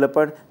the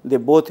developer they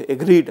both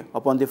agreed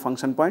upon the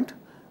function point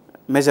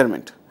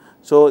measurement.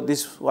 So,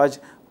 this was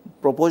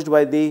proposed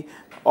by the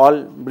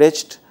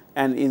Albrecht,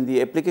 and in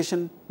the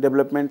application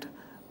development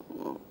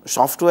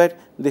software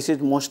this is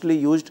mostly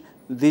used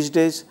these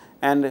days,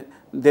 and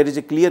there is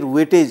a clear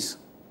weightage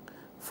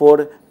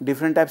for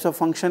different types of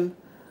function.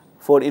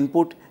 For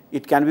input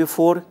it can be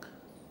 4,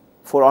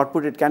 for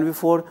output it can be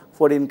 4,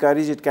 for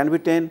inquiries it can be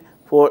 10,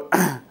 for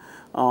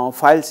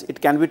files it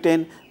can be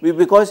 10,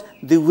 because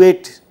the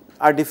weight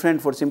are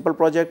different for simple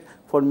project,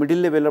 for middle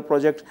level of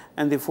project,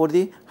 and for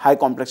the high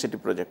complexity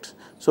projects.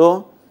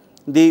 So,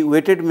 the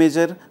weighted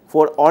measure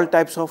for all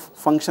types of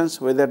functions,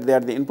 whether they are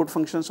the input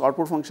functions,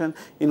 output function,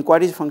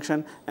 inquiries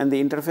function, and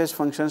the interface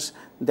functions,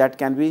 that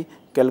can be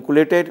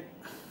calculated,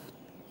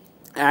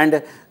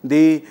 and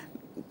the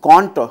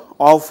count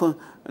of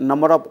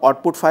number of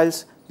output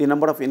files, the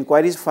number of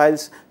inquiries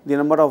files, the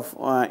number of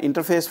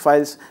interface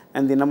files,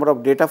 and the number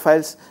of data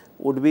files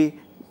would be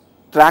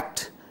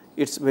tracked.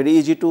 It is very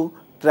easy to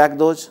track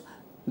those.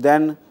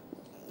 Then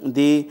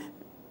the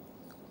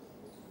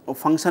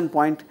function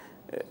point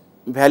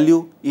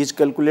value is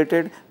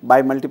calculated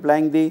by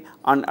multiplying the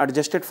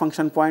unadjusted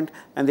function point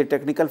and the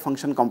technical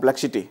function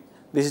complexity.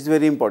 This is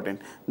very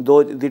important.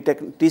 Though the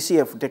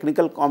TCF,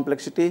 technical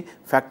complexity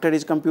factor,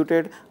 is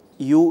computed,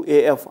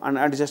 UAF,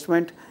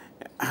 unadjustment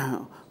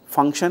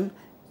function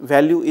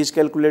value is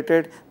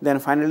calculated, then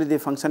finally the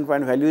function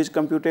point value is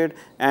computed,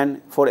 and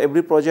for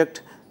every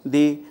project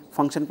the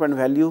function point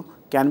value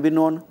can be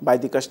known by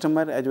the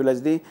customer as well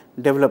as the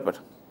developer.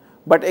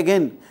 But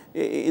again,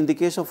 in the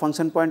case of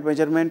function point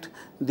measurement,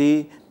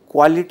 the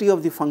quality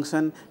of the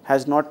function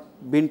has not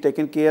been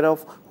taken care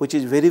of, which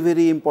is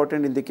very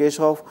important in the case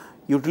of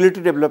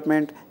utility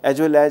development as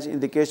well as in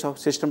the case of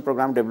system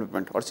program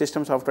development or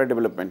system software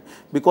development.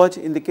 Because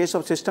in the case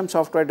of system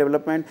software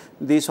development,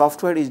 the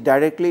software is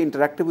directly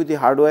interactive with the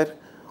hardware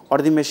or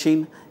the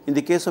machine, in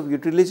the case of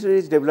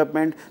utility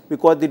development,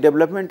 because the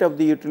development of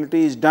the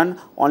utility is done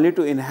only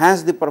to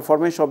enhance the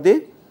performance of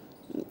the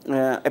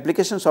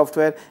application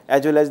software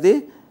as well as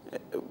the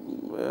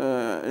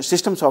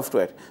system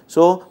software.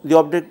 So, the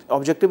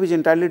objective is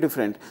entirely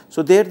different.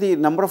 So, there the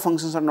number of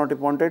functions are not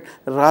important,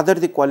 rather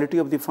the quality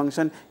of the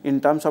function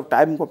in terms of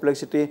time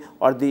complexity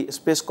or the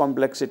space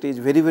complexity is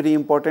very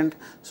important.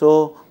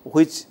 So,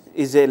 which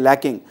is a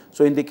lacking.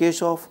 So, in the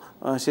case of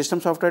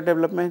system software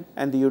development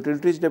and the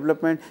utilities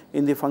development,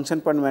 in the function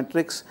point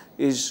matrix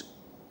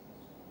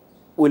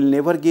will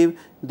never give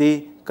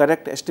the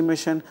correct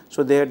estimation.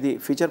 So, there the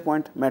feature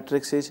point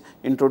matrix is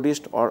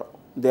introduced or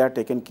they are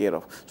taken care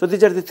of. So,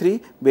 these are the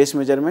three base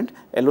measurement: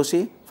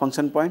 LOC,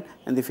 function point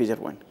and the feature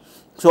point.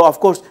 So,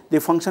 of course,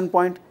 the function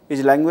point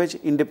is language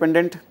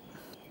independent,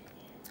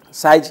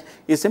 size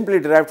is simply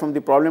derived from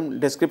the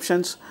problem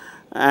descriptions,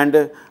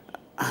 and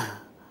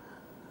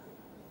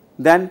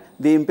then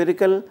the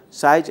empirical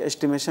size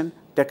estimation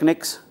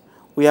techniques.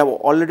 We have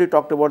already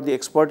talked about the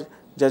expert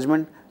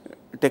judgment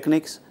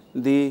techniques.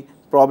 The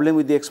problem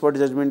with the expert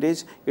judgment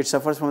is it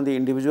suffers from the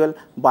individual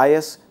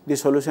bias. The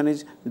solution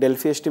is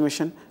Delphi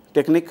estimation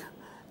technique,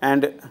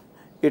 and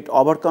it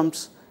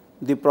overcomes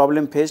the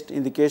problem faced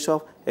in the case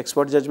of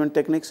expert judgment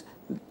techniques.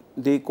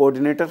 The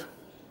coordinator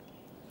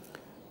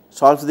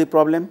solves the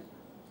problem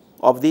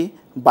of the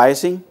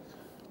biasing.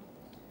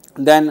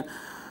 Then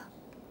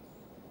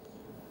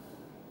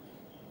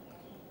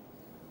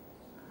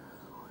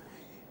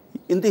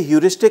in the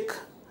heuristic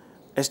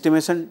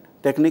estimation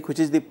technique, which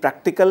is the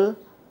practical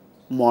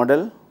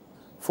model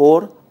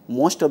for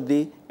most of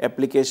the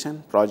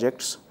application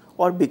projects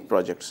or big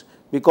projects,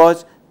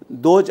 because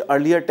those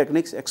earlier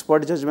techniques,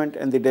 expert judgment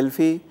and the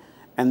Delphi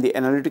and the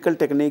analytical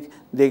technique,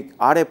 they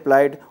are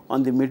applied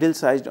on the middle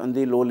sized, on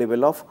the low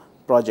level of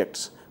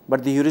projects,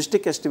 but the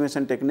heuristic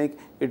estimation technique,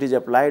 it is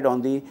applied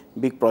on the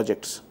big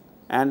projects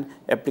and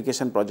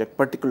application project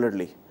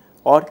particularly,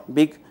 or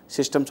big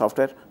system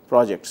software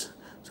projects.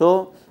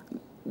 So,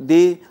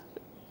 the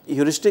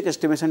heuristic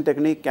estimation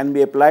technique can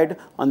be applied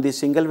on the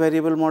single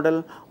variable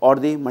model or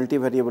the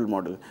multivariable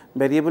model.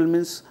 Variable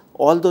means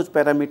all those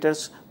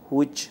parameters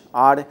which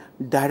are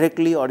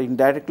directly or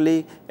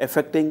indirectly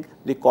affecting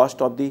the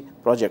cost of the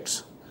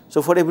projects.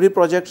 So, for every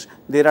project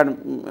there are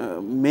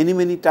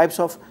many types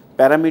of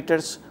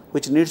parameters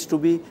which needs to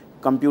be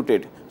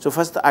computed. So,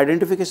 first the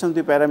identification of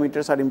the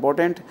parameters are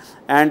important,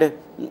 and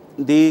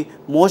the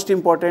most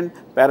important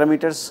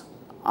parameters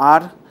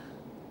are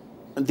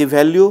the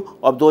value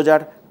of those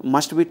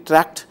must be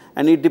tracked,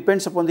 and it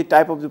depends upon the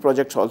type of the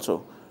projects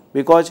also,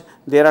 because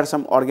there are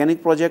some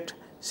organic project,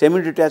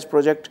 semi-detached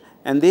project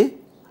and the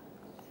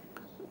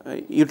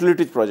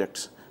utilities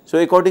projects. So,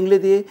 accordingly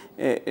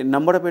the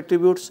number of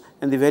attributes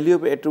and the value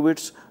of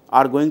attributes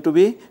are going to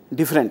be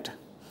different.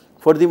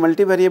 For the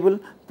multivariable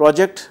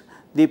project,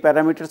 the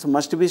parameters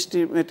must be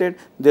estimated,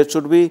 they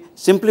should be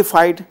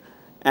simplified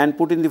and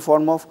put in the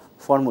form of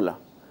formula.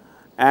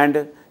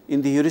 And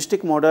in the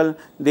heuristic model,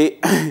 the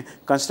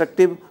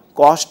constructive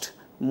cost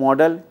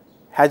model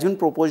has been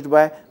proposed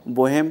by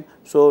Boehm.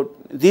 So,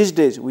 these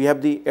days we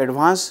have the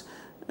advanced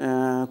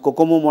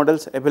COCOMO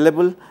models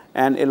available,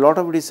 and a lot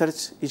of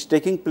research is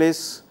taking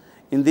place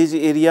in this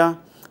area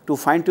to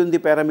fine tune the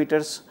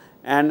parameters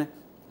and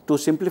to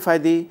simplify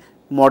the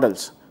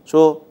models.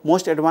 So,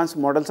 most advanced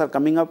models are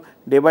coming up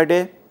day by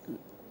day,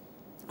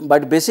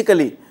 but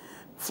basically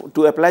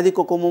to apply the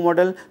COCOMO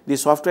model, the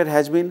software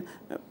has been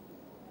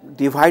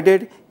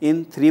divided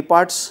in three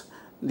parts.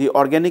 The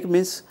organic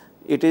means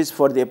it is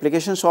for the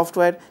application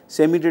software,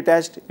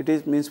 semi-detached it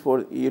is means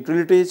for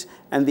utilities,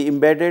 and the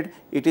embedded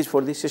it is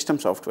for the system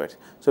software.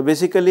 So,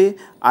 basically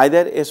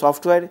either a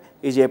software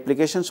is a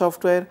application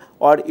software,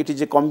 or it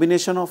is a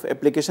combination of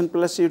application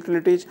plus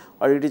utilities,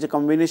 or it is a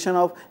combination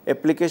of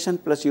application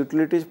plus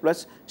utilities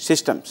plus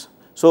systems.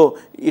 So,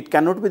 it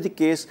cannot be the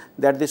case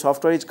that the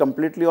software is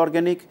completely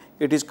organic,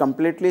 it is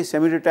completely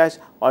semi-detached,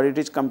 or it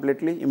is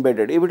completely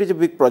embedded if it is a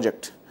big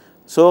project.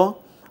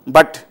 So,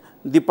 but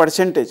the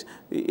percentage,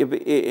 if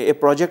a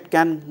project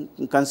can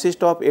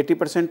consist of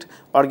 80%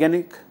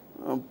 organic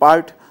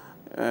part,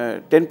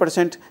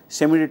 10%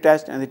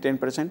 semi-detached and the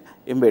 10%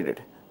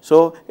 embedded.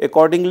 So,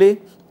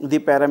 accordingly the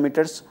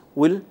parameters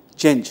will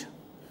change.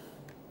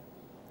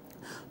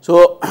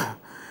 So,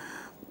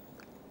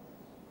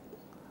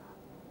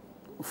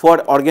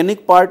 for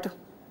organic part,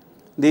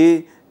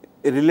 the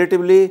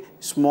relatively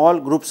small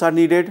groups are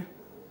needed,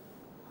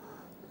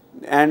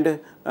 and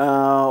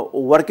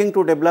working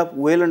to develop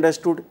well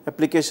understood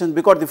applications,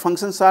 because the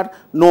functions are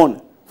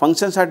known,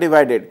 functions are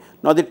divided.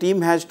 Now, the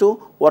team has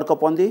to work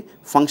upon the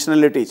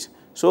functionalities.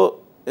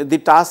 So, the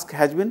task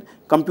has been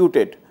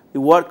computed,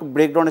 the work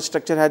breakdown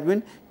structure has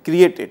been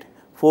created.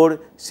 For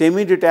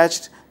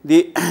semi-detached,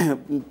 the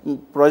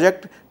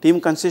project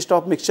team consists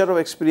of mixture of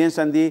experience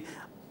and the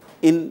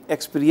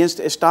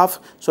inexperienced staff.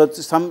 So,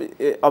 some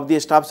of the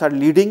staffs are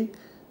leading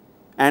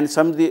and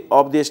some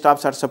of the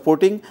staffs are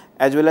supporting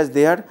as well as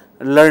they are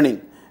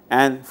learning.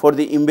 And for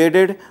the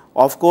embedded,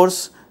 of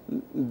course,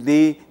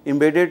 the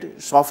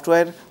embedded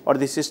software or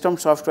the system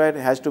software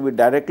has to be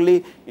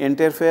directly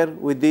interfere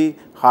with the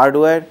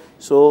hardware.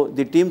 So,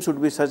 the team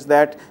should be such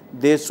that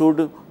they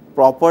should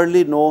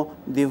properly know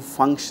the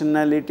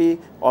functionality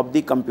of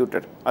the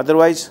computer,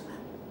 otherwise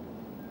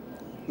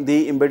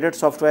the embedded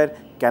software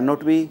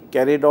cannot be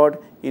carried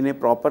out in a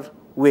proper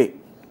way.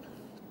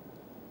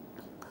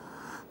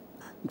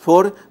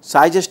 For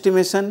size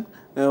estimation,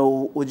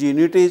 whose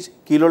unit is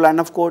kilo line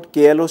of code,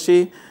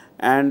 KLOC,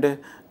 and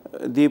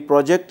the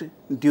project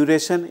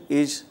duration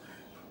is,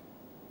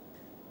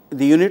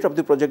 the unit of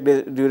the project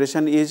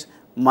duration is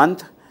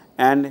month,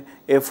 and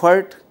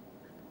effort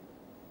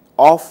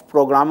of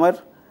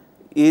programmer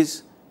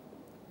is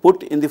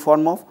put in the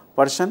form of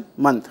person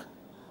month.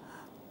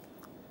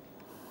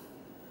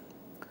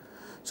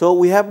 So,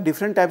 we have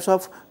different types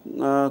of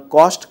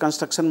cost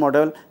construction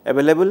model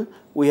available.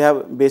 We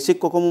have basic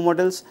COCOMO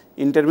models,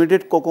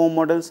 intermediate COCOMO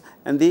models,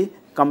 and the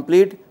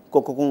complete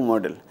COCOMO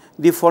model.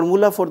 The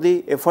formula for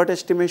the effort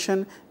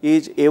estimation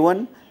is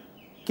A1,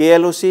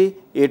 KLOC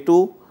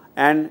A2,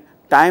 and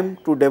time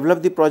to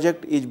develop the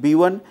project is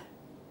B1,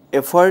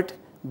 effort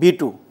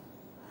B2.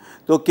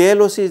 So,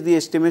 KLOC is the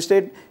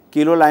estimated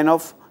kilo line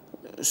of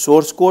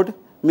source code,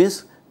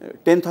 means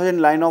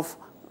 10,000 line of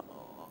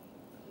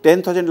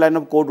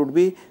code would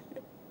be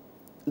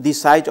the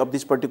size of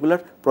this particular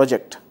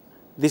project.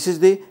 This is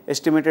the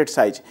estimated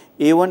size.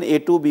 A1,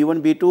 A2,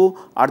 B1, B2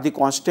 are the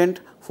constant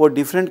for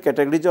different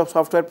categories of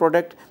software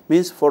product,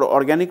 means for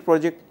organic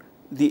project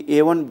the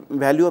A1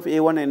 value of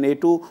A1 and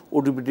A2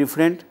 would be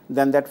different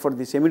than that for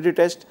the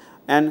semi-detached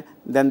and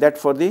than that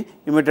for the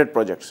embedded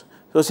projects.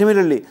 So,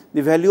 similarly,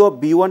 the value of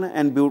B1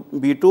 and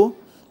B2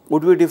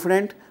 would be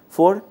different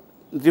for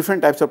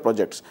different types of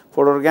projects.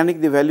 For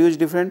organic the value is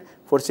different,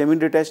 for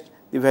semi-detached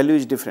the value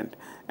is different,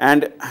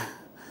 and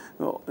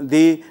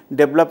the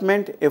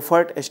development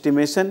effort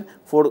estimation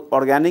for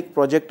organic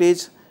project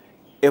is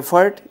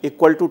effort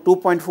equal to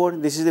 2.4,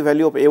 this is the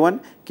value of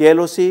A1,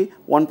 KLOC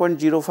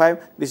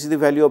 1.05, this is the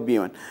value of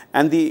B1,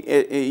 and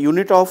the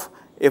unit of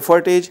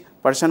effort is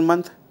person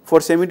month. For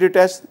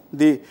semi-detached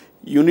the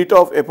unit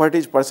of effort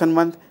is person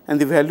month, and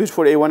the values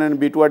for A1 and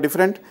B2 are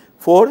different.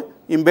 For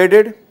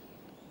embedded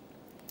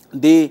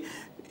the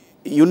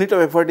unit of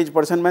effort is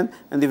person month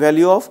and the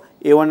value of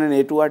A1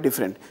 and A2 are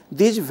different.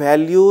 These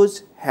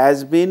values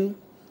has been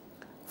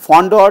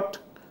found out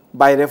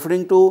by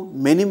referring to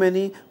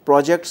many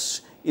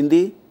projects in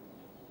the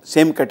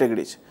same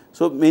categories.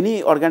 So,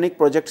 many organic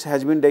projects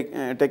has been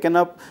taken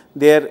up,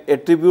 their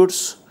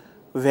attributes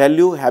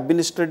value have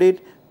been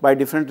studied by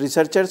different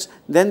researchers,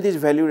 then this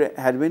value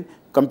has been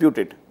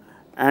computed.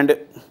 And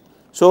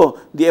so,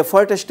 the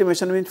effort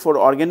estimation means for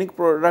organic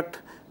product,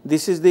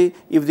 this is the,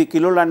 if the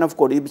kilo line of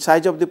code, if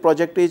size of the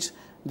project is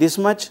this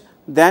much,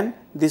 then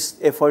this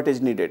effort is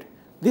needed,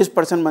 this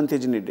person month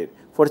is needed.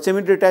 For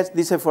semi-detached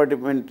this effort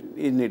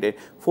is needed.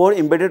 For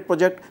embedded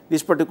project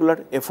this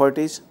particular effort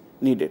is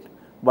needed,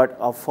 but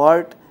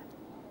effort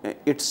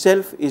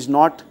itself is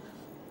not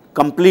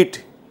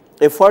complete.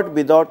 Effort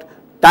without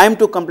time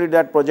to complete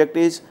that project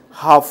is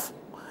half,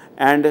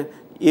 and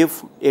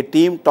if a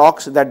team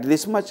talks that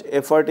this much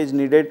effort is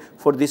needed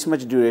for this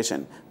much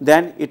duration,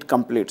 then it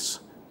completes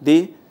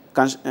the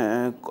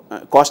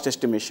cost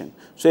estimation.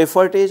 So,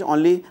 effort is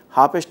only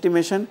half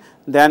estimation,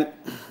 then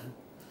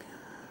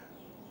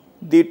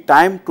the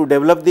time to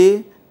develop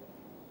the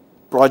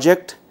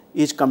project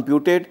is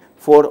computed.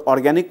 For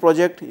organic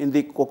project in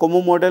the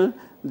COCOMO model,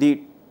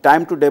 the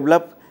time to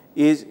develop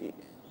is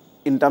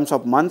in terms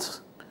of months,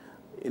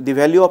 the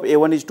value of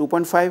A1 is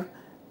 2.5,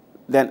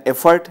 then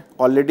effort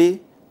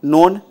already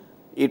known,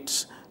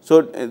 it's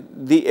so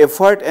the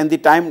effort and the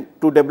time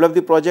to develop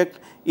the project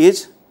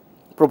is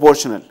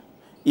proportional.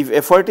 If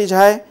effort is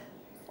high,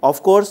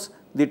 of course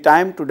the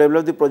time to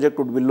develop the project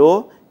would be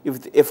low.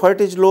 If the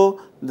effort is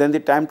low, then the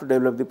time to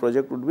develop the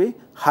project would be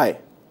high.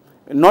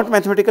 Not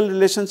mathematical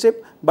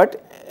relationship,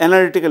 but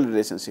analytical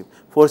relationship.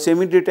 For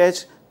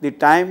semi-detached, the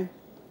time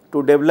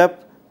to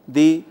develop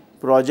the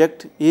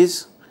project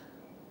is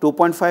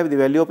 2.5, the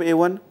value of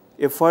A1,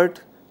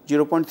 effort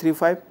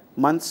 0.35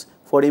 months.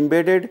 For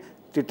embedded,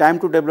 the time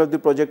to develop the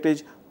project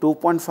is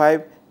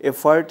 2.5,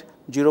 effort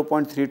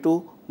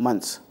 0.32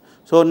 months.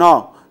 So,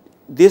 now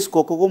this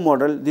COCOMO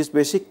model, this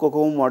basic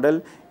COCOMO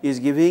model is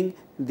giving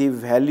the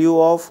value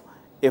of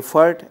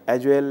effort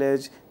as well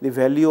as the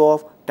value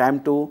of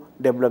time to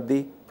develop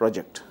the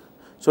project.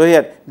 So,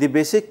 here the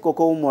basic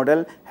COCOMO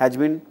model has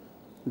been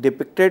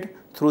depicted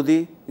through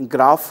the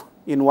graph.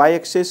 In y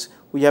axis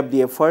we have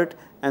the effort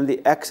and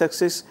the x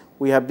axis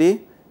we have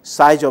the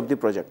size of the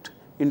project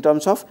in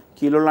terms of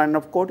kilo line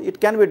of code. It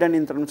can be done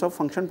in terms of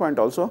function point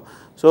also.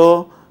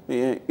 So,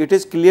 it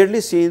is clearly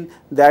seen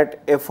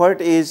that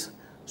effort is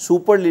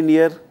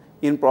superlinear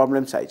in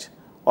problem size,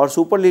 or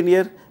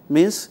superlinear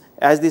means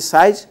as the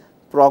size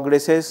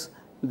progresses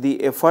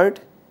the effort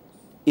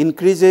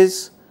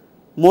increases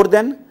more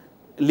than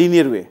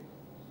linear way.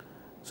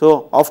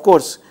 So, of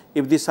course,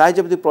 if the size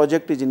of the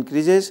project is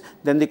increases,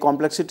 then the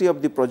complexity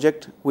of the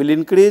project will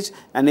increase,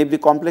 and if the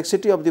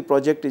complexity of the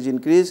project is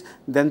increased,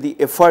 then the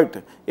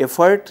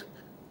effort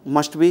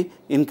must be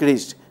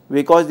increased,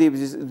 because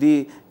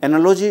the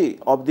analogy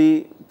of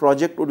the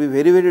project would be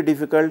very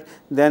difficult,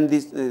 then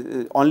this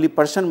only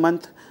person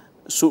month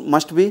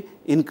must be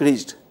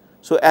increased.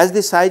 So, as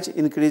the size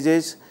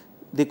increases,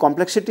 the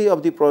complexity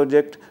of the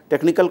project,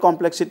 technical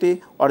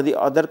complexity or the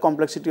other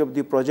complexity of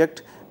the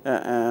project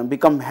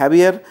become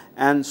heavier,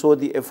 and so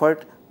the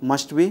effort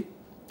must be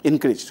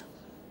increased.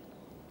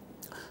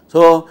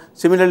 So,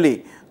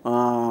 similarly,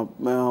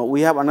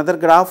 we have another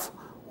graph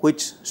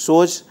which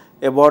shows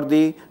about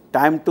the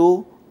time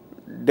to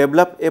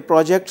develop a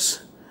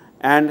projects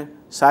and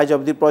size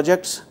of the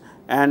projects,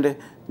 and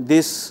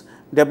this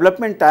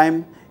development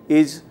time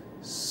is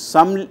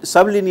some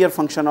sublinear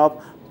function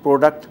of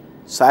product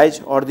size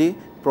or the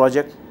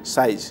project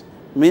size.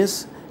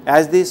 Means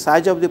as the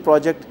size of the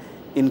project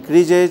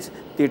increases,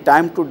 the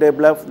time to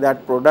develop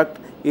that product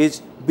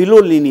is below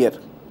linear,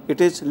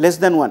 it is less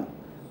than 1,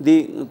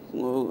 the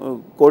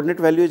coordinate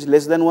value is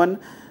less than 1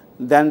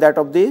 than that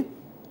of the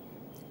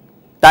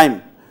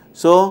time.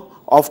 So,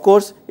 of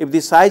course, if the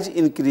size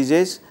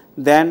increases,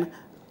 then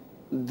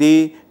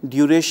the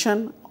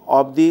duration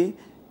of the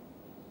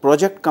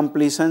project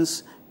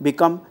completions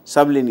become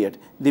sublinear.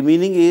 The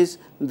meaning is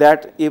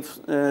that if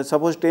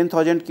suppose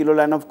 10,000 kilo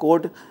line of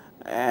code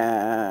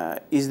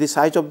is the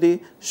size of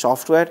the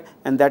software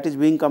and that is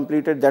being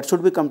completed, that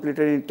should be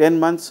completed in 10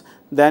 months,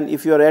 then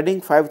if you are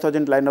adding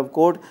 5,000 line of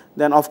code,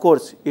 then of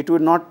course, it will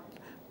not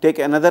take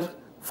another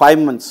 5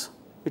 months,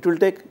 it will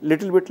take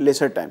little bit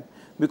lesser time,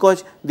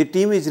 because the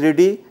team is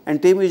ready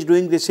and team is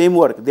doing the same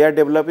work, they are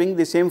developing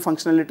the same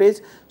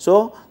functionalities.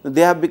 So,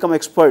 they have become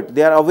expert,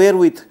 they are aware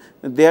with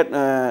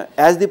their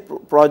as the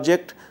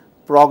project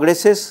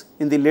progresses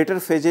in the later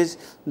phases,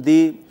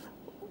 the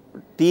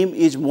team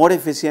is more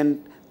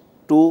efficient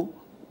to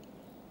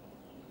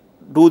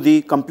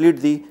complete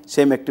the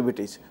same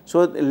activities.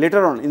 So,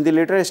 later on in the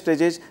later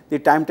stages the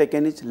time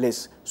taken is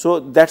less. So,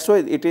 that is why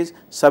it is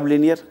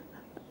sublinear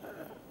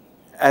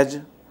as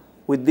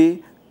with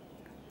the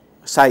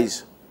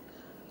size.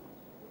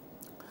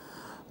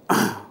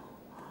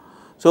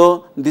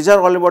 So, these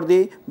are all about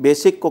the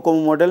basic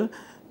COCOMO model.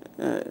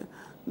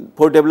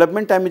 For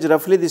development time is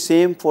roughly the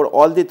same for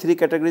all the 3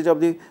 categories of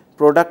the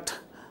product.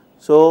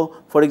 So,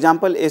 for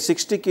example, a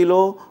 60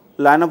 kilo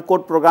line of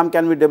code program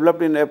can be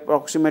developed in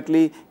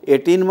approximately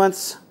 18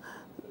 months,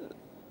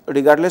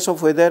 regardless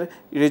of whether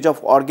it is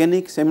of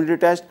organic,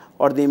 semi-detached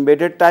or the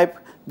embedded type.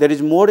 There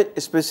is more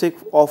specific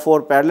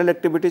for parallel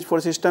activities for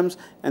systems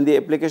and the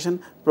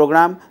application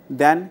program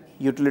than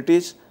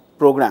utilities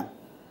program.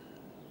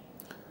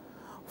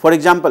 For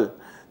example,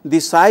 the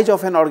size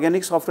of an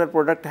organic software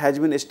product has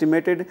been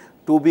estimated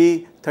to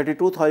be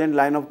 32,000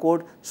 line of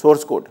code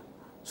source code.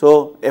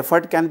 So,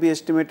 effort can be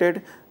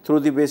estimated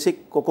through the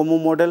basic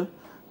COCOMO model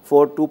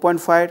for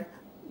 2.5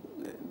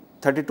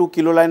 32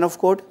 kilo line of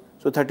code.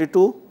 So,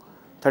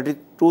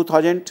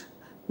 32,000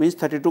 means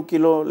 32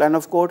 kilo line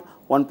of code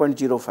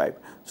 1.05.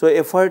 So,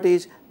 effort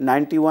is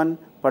 91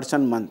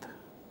 person month.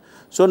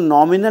 So,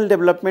 nominal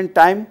development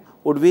time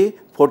would be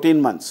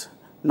 14 months.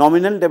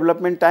 Nominal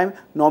development time,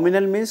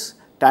 nominal means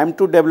time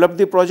to develop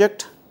the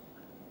project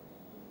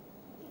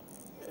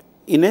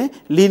in a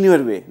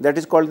linear way, that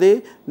is called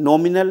the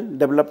nominal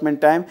development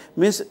time,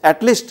 means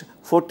at least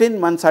 14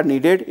 months are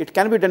needed, it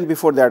can be done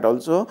before that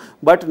also,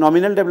 but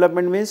nominal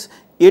development means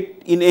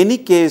it in any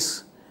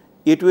case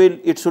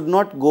it should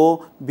not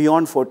go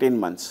beyond 14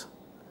 months.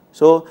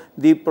 So,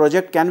 the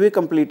project can be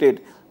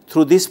completed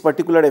through this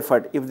particular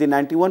effort. If the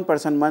 91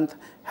 person month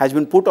has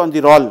been put on the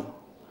roll,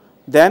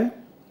 then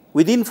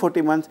within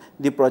 40 months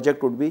the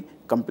project would be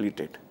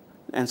completed.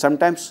 And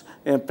sometimes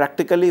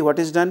practically what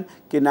is done,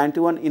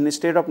 91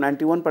 instead of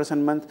 91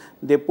 person month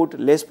they put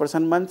less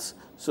person months.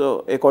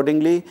 So,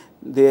 accordingly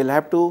they will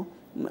have to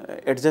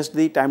adjust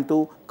the time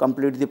to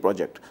complete the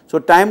project. So,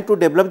 time to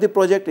develop the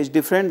project is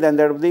different than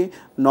that of the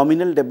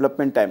nominal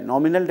development time.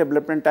 Nominal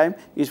development time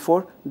is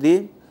for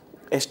the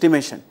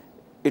estimation,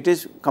 it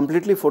is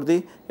completely for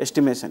the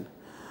estimation.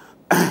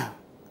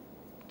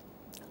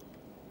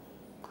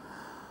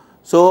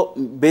 So,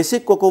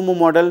 basic COCOMO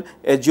model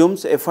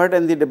assumes effort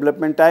and the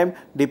development time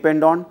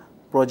depend on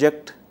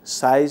project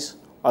size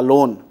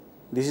alone.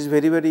 This is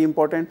very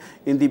important.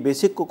 In the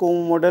basic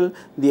COCOMO model,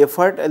 the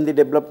effort and the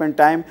development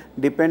time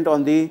depend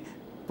on the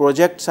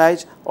project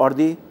size or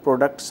the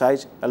product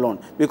size alone,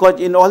 because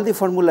in all the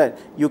formula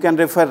you can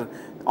refer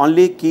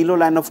only kilo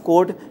line of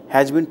code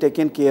has been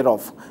taken care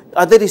of.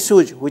 Other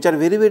issues which are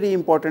very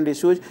important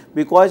issues,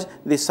 because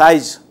the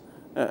size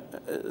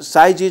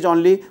is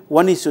only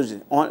one issue,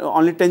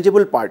 only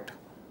tangible part,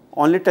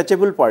 only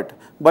touchable part,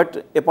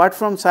 but apart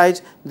from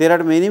size there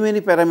are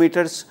many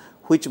parameters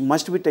which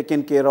must be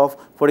taken care of.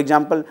 For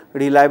example,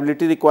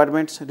 reliability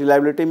requirements.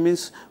 Reliability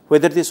means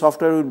whether the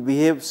software will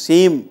behave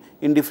same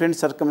in different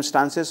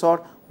circumstances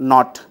or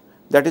not,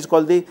 that is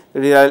called the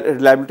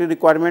reliability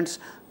requirements.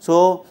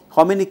 So,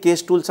 how many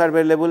case tools are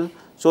available?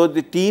 So,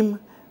 the team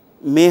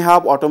may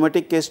have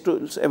automatic case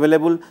tools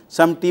available,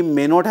 some team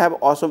may not have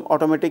awesome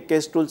automatic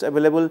case tools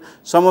available.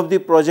 Some of the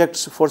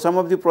projects, for some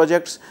of the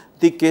projects,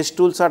 the case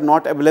tools are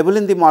not available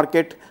in the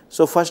market.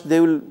 So, first they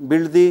will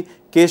build the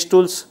case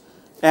tools,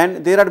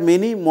 and there are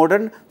many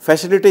modern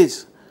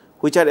facilities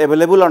which are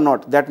available or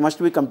not, that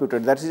must be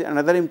computed. That is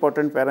another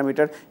important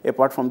parameter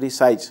apart from the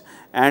size.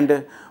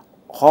 And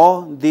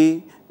how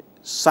the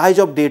size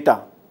of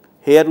data,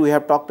 here we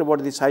have talked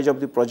about the size of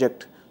the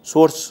project,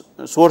 source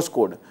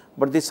code,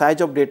 but the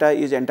size of data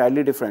is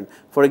entirely different.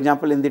 For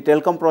example, in the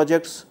telecom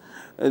projects,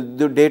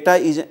 the data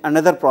is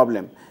another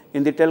problem.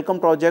 In the telecom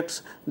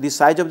projects, the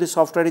size of the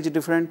software is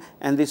different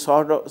and the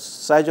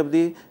size of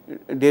the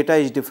data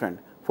is different.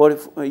 For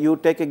you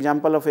take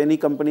example of any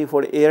company,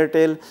 for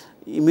Airtel,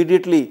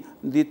 immediately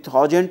the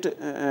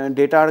 1000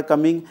 data are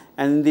coming,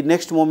 and in the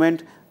next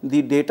moment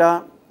the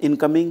data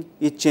incoming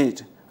is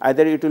changed.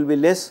 Either it will be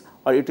less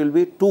or it will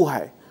be too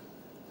high.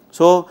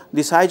 So,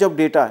 the size of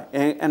data,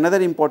 another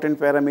important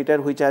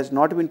parameter which has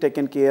not been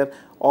taken care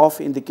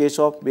of in the case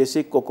of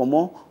basic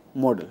COCOMO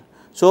model.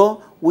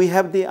 So, we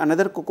have the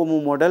another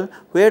COCOMO model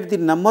where the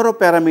number of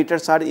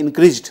parameters are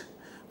increased.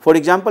 For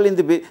example, in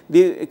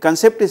the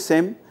concept is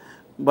same,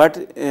 but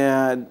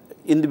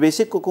in the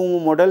basic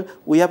COCOMO model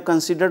we have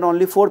considered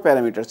only 4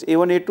 parameters,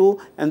 A1,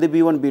 A2 and the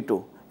B1,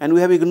 B2, and we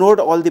have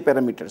ignored all the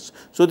parameters.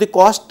 So, the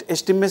cost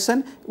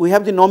estimation, we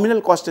have the nominal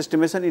cost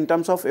estimation in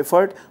terms of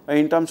effort or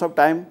in terms of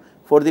time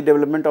for the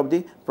development of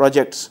the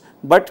projects,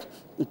 but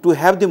to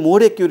have the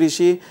more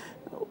accuracy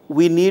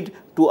we need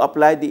to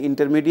apply the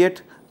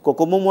intermediate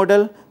COCOMO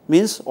model,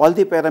 means all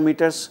the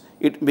parameters,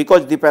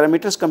 because the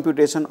parameters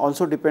computation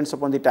also depends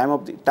upon the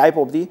type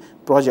of the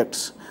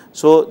projects.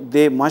 So,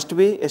 they must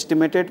be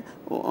estimated,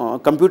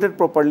 computed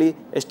properly,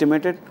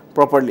 estimated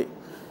properly.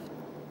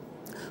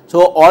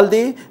 So,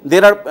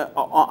 there are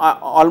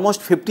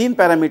almost 15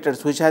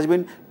 parameters which has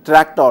been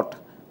tracked out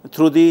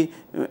through the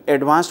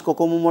advanced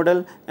COCOMO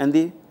model and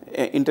the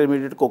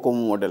intermediate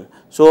COCOMO model.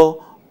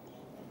 So,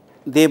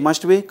 they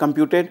must be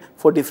computed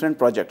for different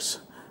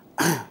projects.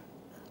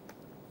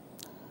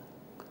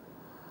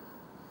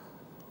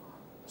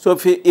 So,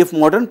 if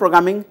modern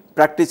programming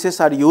practices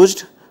are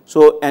used,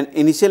 so an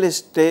initial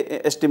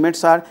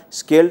estimates are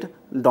scaled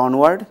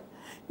downward.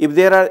 If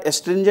there are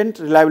stringent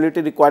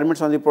reliability requirements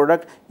on the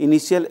product,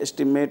 initial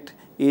estimate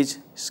is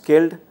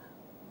scaled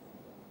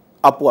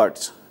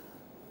upwards.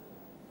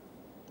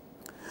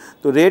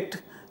 To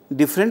rate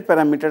different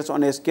parameters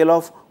on a scale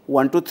of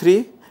 1 to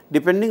 3,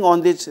 depending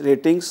on these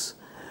ratings,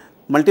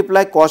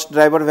 multiply cost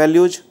driver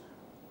values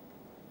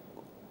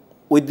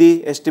with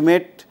the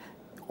estimate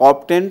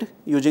obtained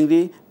using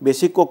the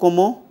basic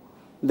COCOMO,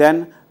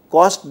 then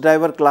cost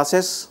driver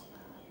classes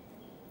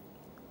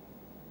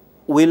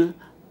will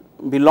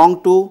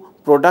belong to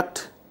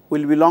product,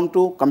 will belong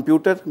to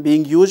computer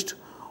being used,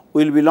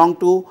 will belong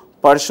to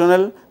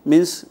personal,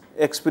 means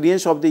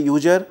experience of the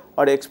user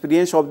or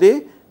experience of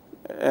the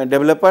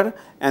developer,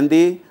 and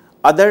the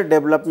other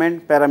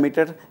development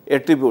parameter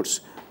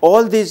attributes.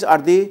 All these are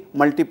the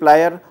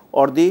multiplier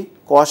or the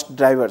cost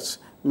drivers,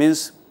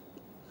 means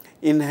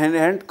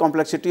inherent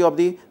complexity of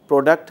the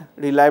product,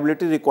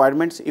 reliability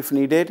requirements if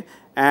needed,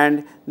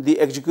 and the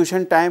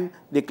execution time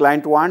the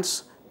client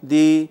wants,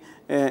 the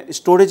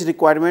storage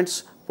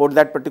requirements for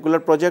that particular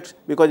project,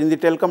 because in the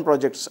telecom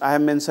projects I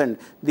have mentioned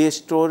the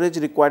storage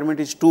requirement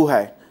is too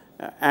high,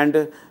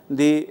 and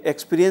the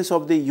experience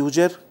of the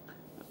user,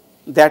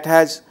 that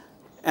has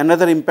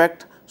another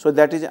impact. So,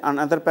 that is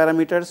another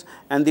parameters,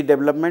 and the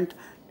development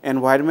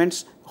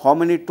environments, how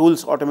many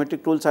tools,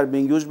 automatic tools are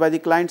being used by the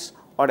clients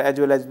or as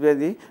well as by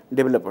the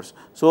developers.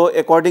 So,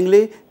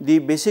 accordingly the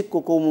basic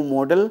COCOMO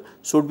model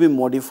should be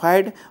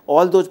modified,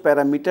 all those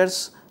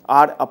parameters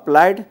are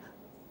applied,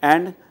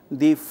 and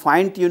the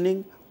fine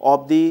tuning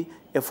of the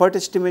effort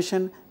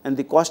estimation and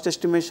the cost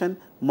estimation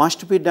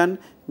must be done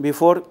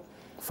before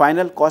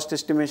final cost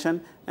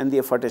estimation and the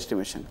effort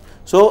estimation.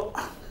 So,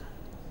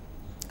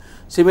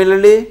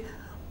 similarly,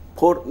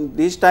 for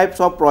these types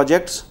of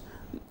projects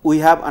we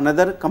have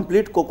another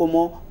complete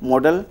COCOMO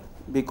model,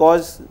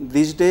 because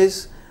these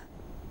days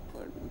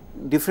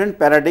different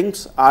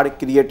paradigms are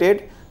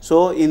created.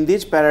 So, in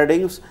these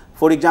paradigms,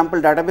 for example,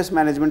 database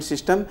management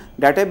system,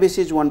 database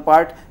is one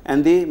part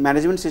and the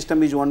management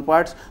system is one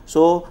part.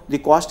 So, the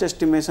cost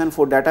estimation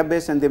for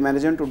database and the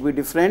management would be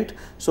different.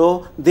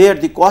 So, there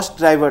the cost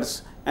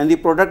drivers and the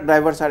product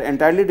drivers are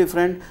entirely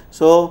different.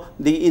 So,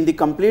 in the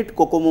complete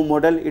COCOMO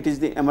model, it is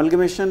the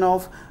amalgamation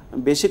of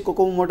basic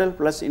COCOMO model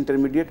plus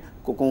intermediate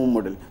COCOMO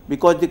model,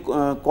 because the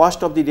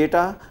cost of the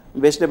data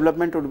base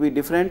development would be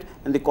different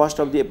and the cost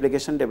of the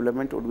application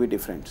development would be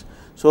different.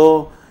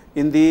 So,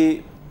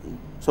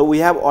 we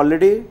have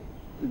already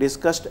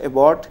discussed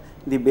about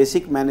the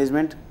basic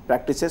management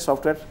practices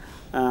software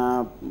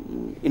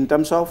in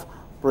terms of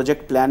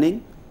project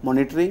planning,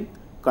 monitoring,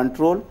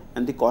 control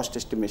and the cost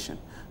estimation.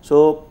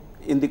 So,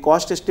 in the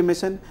cost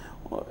estimation,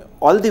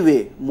 all the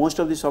way most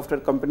of the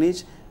software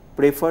companies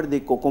prefer the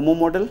COCOMO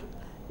model.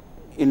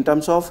 in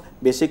terms of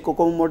basic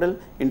COCOMO model,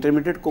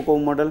 intermediate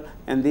COCOMO model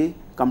and the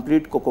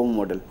complete COCOMO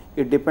model.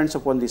 It depends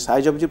upon the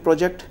size of the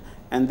project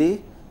and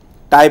the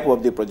type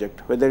of the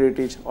project, whether it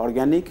is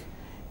organic,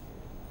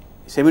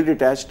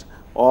 semi-detached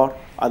or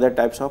other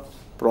types of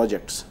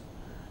projects.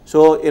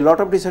 So, a lot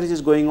of research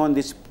is going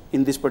on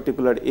in this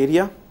particular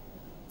area,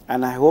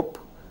 and I hope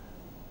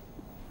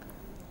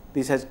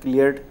this has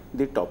cleared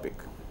the topic.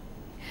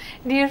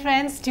 Dear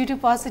friends, due to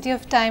paucity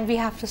of time, we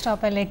have to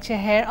stop our lecture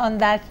here. On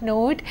that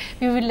note,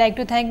 we would like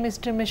to thank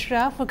Mr.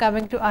 Mishra for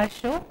coming to our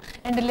show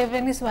and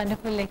delivering this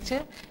wonderful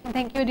lecture. And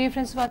thank you, dear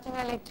friends, for watching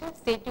our lecture.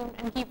 Stay tuned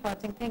and keep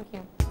watching. Thank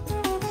you.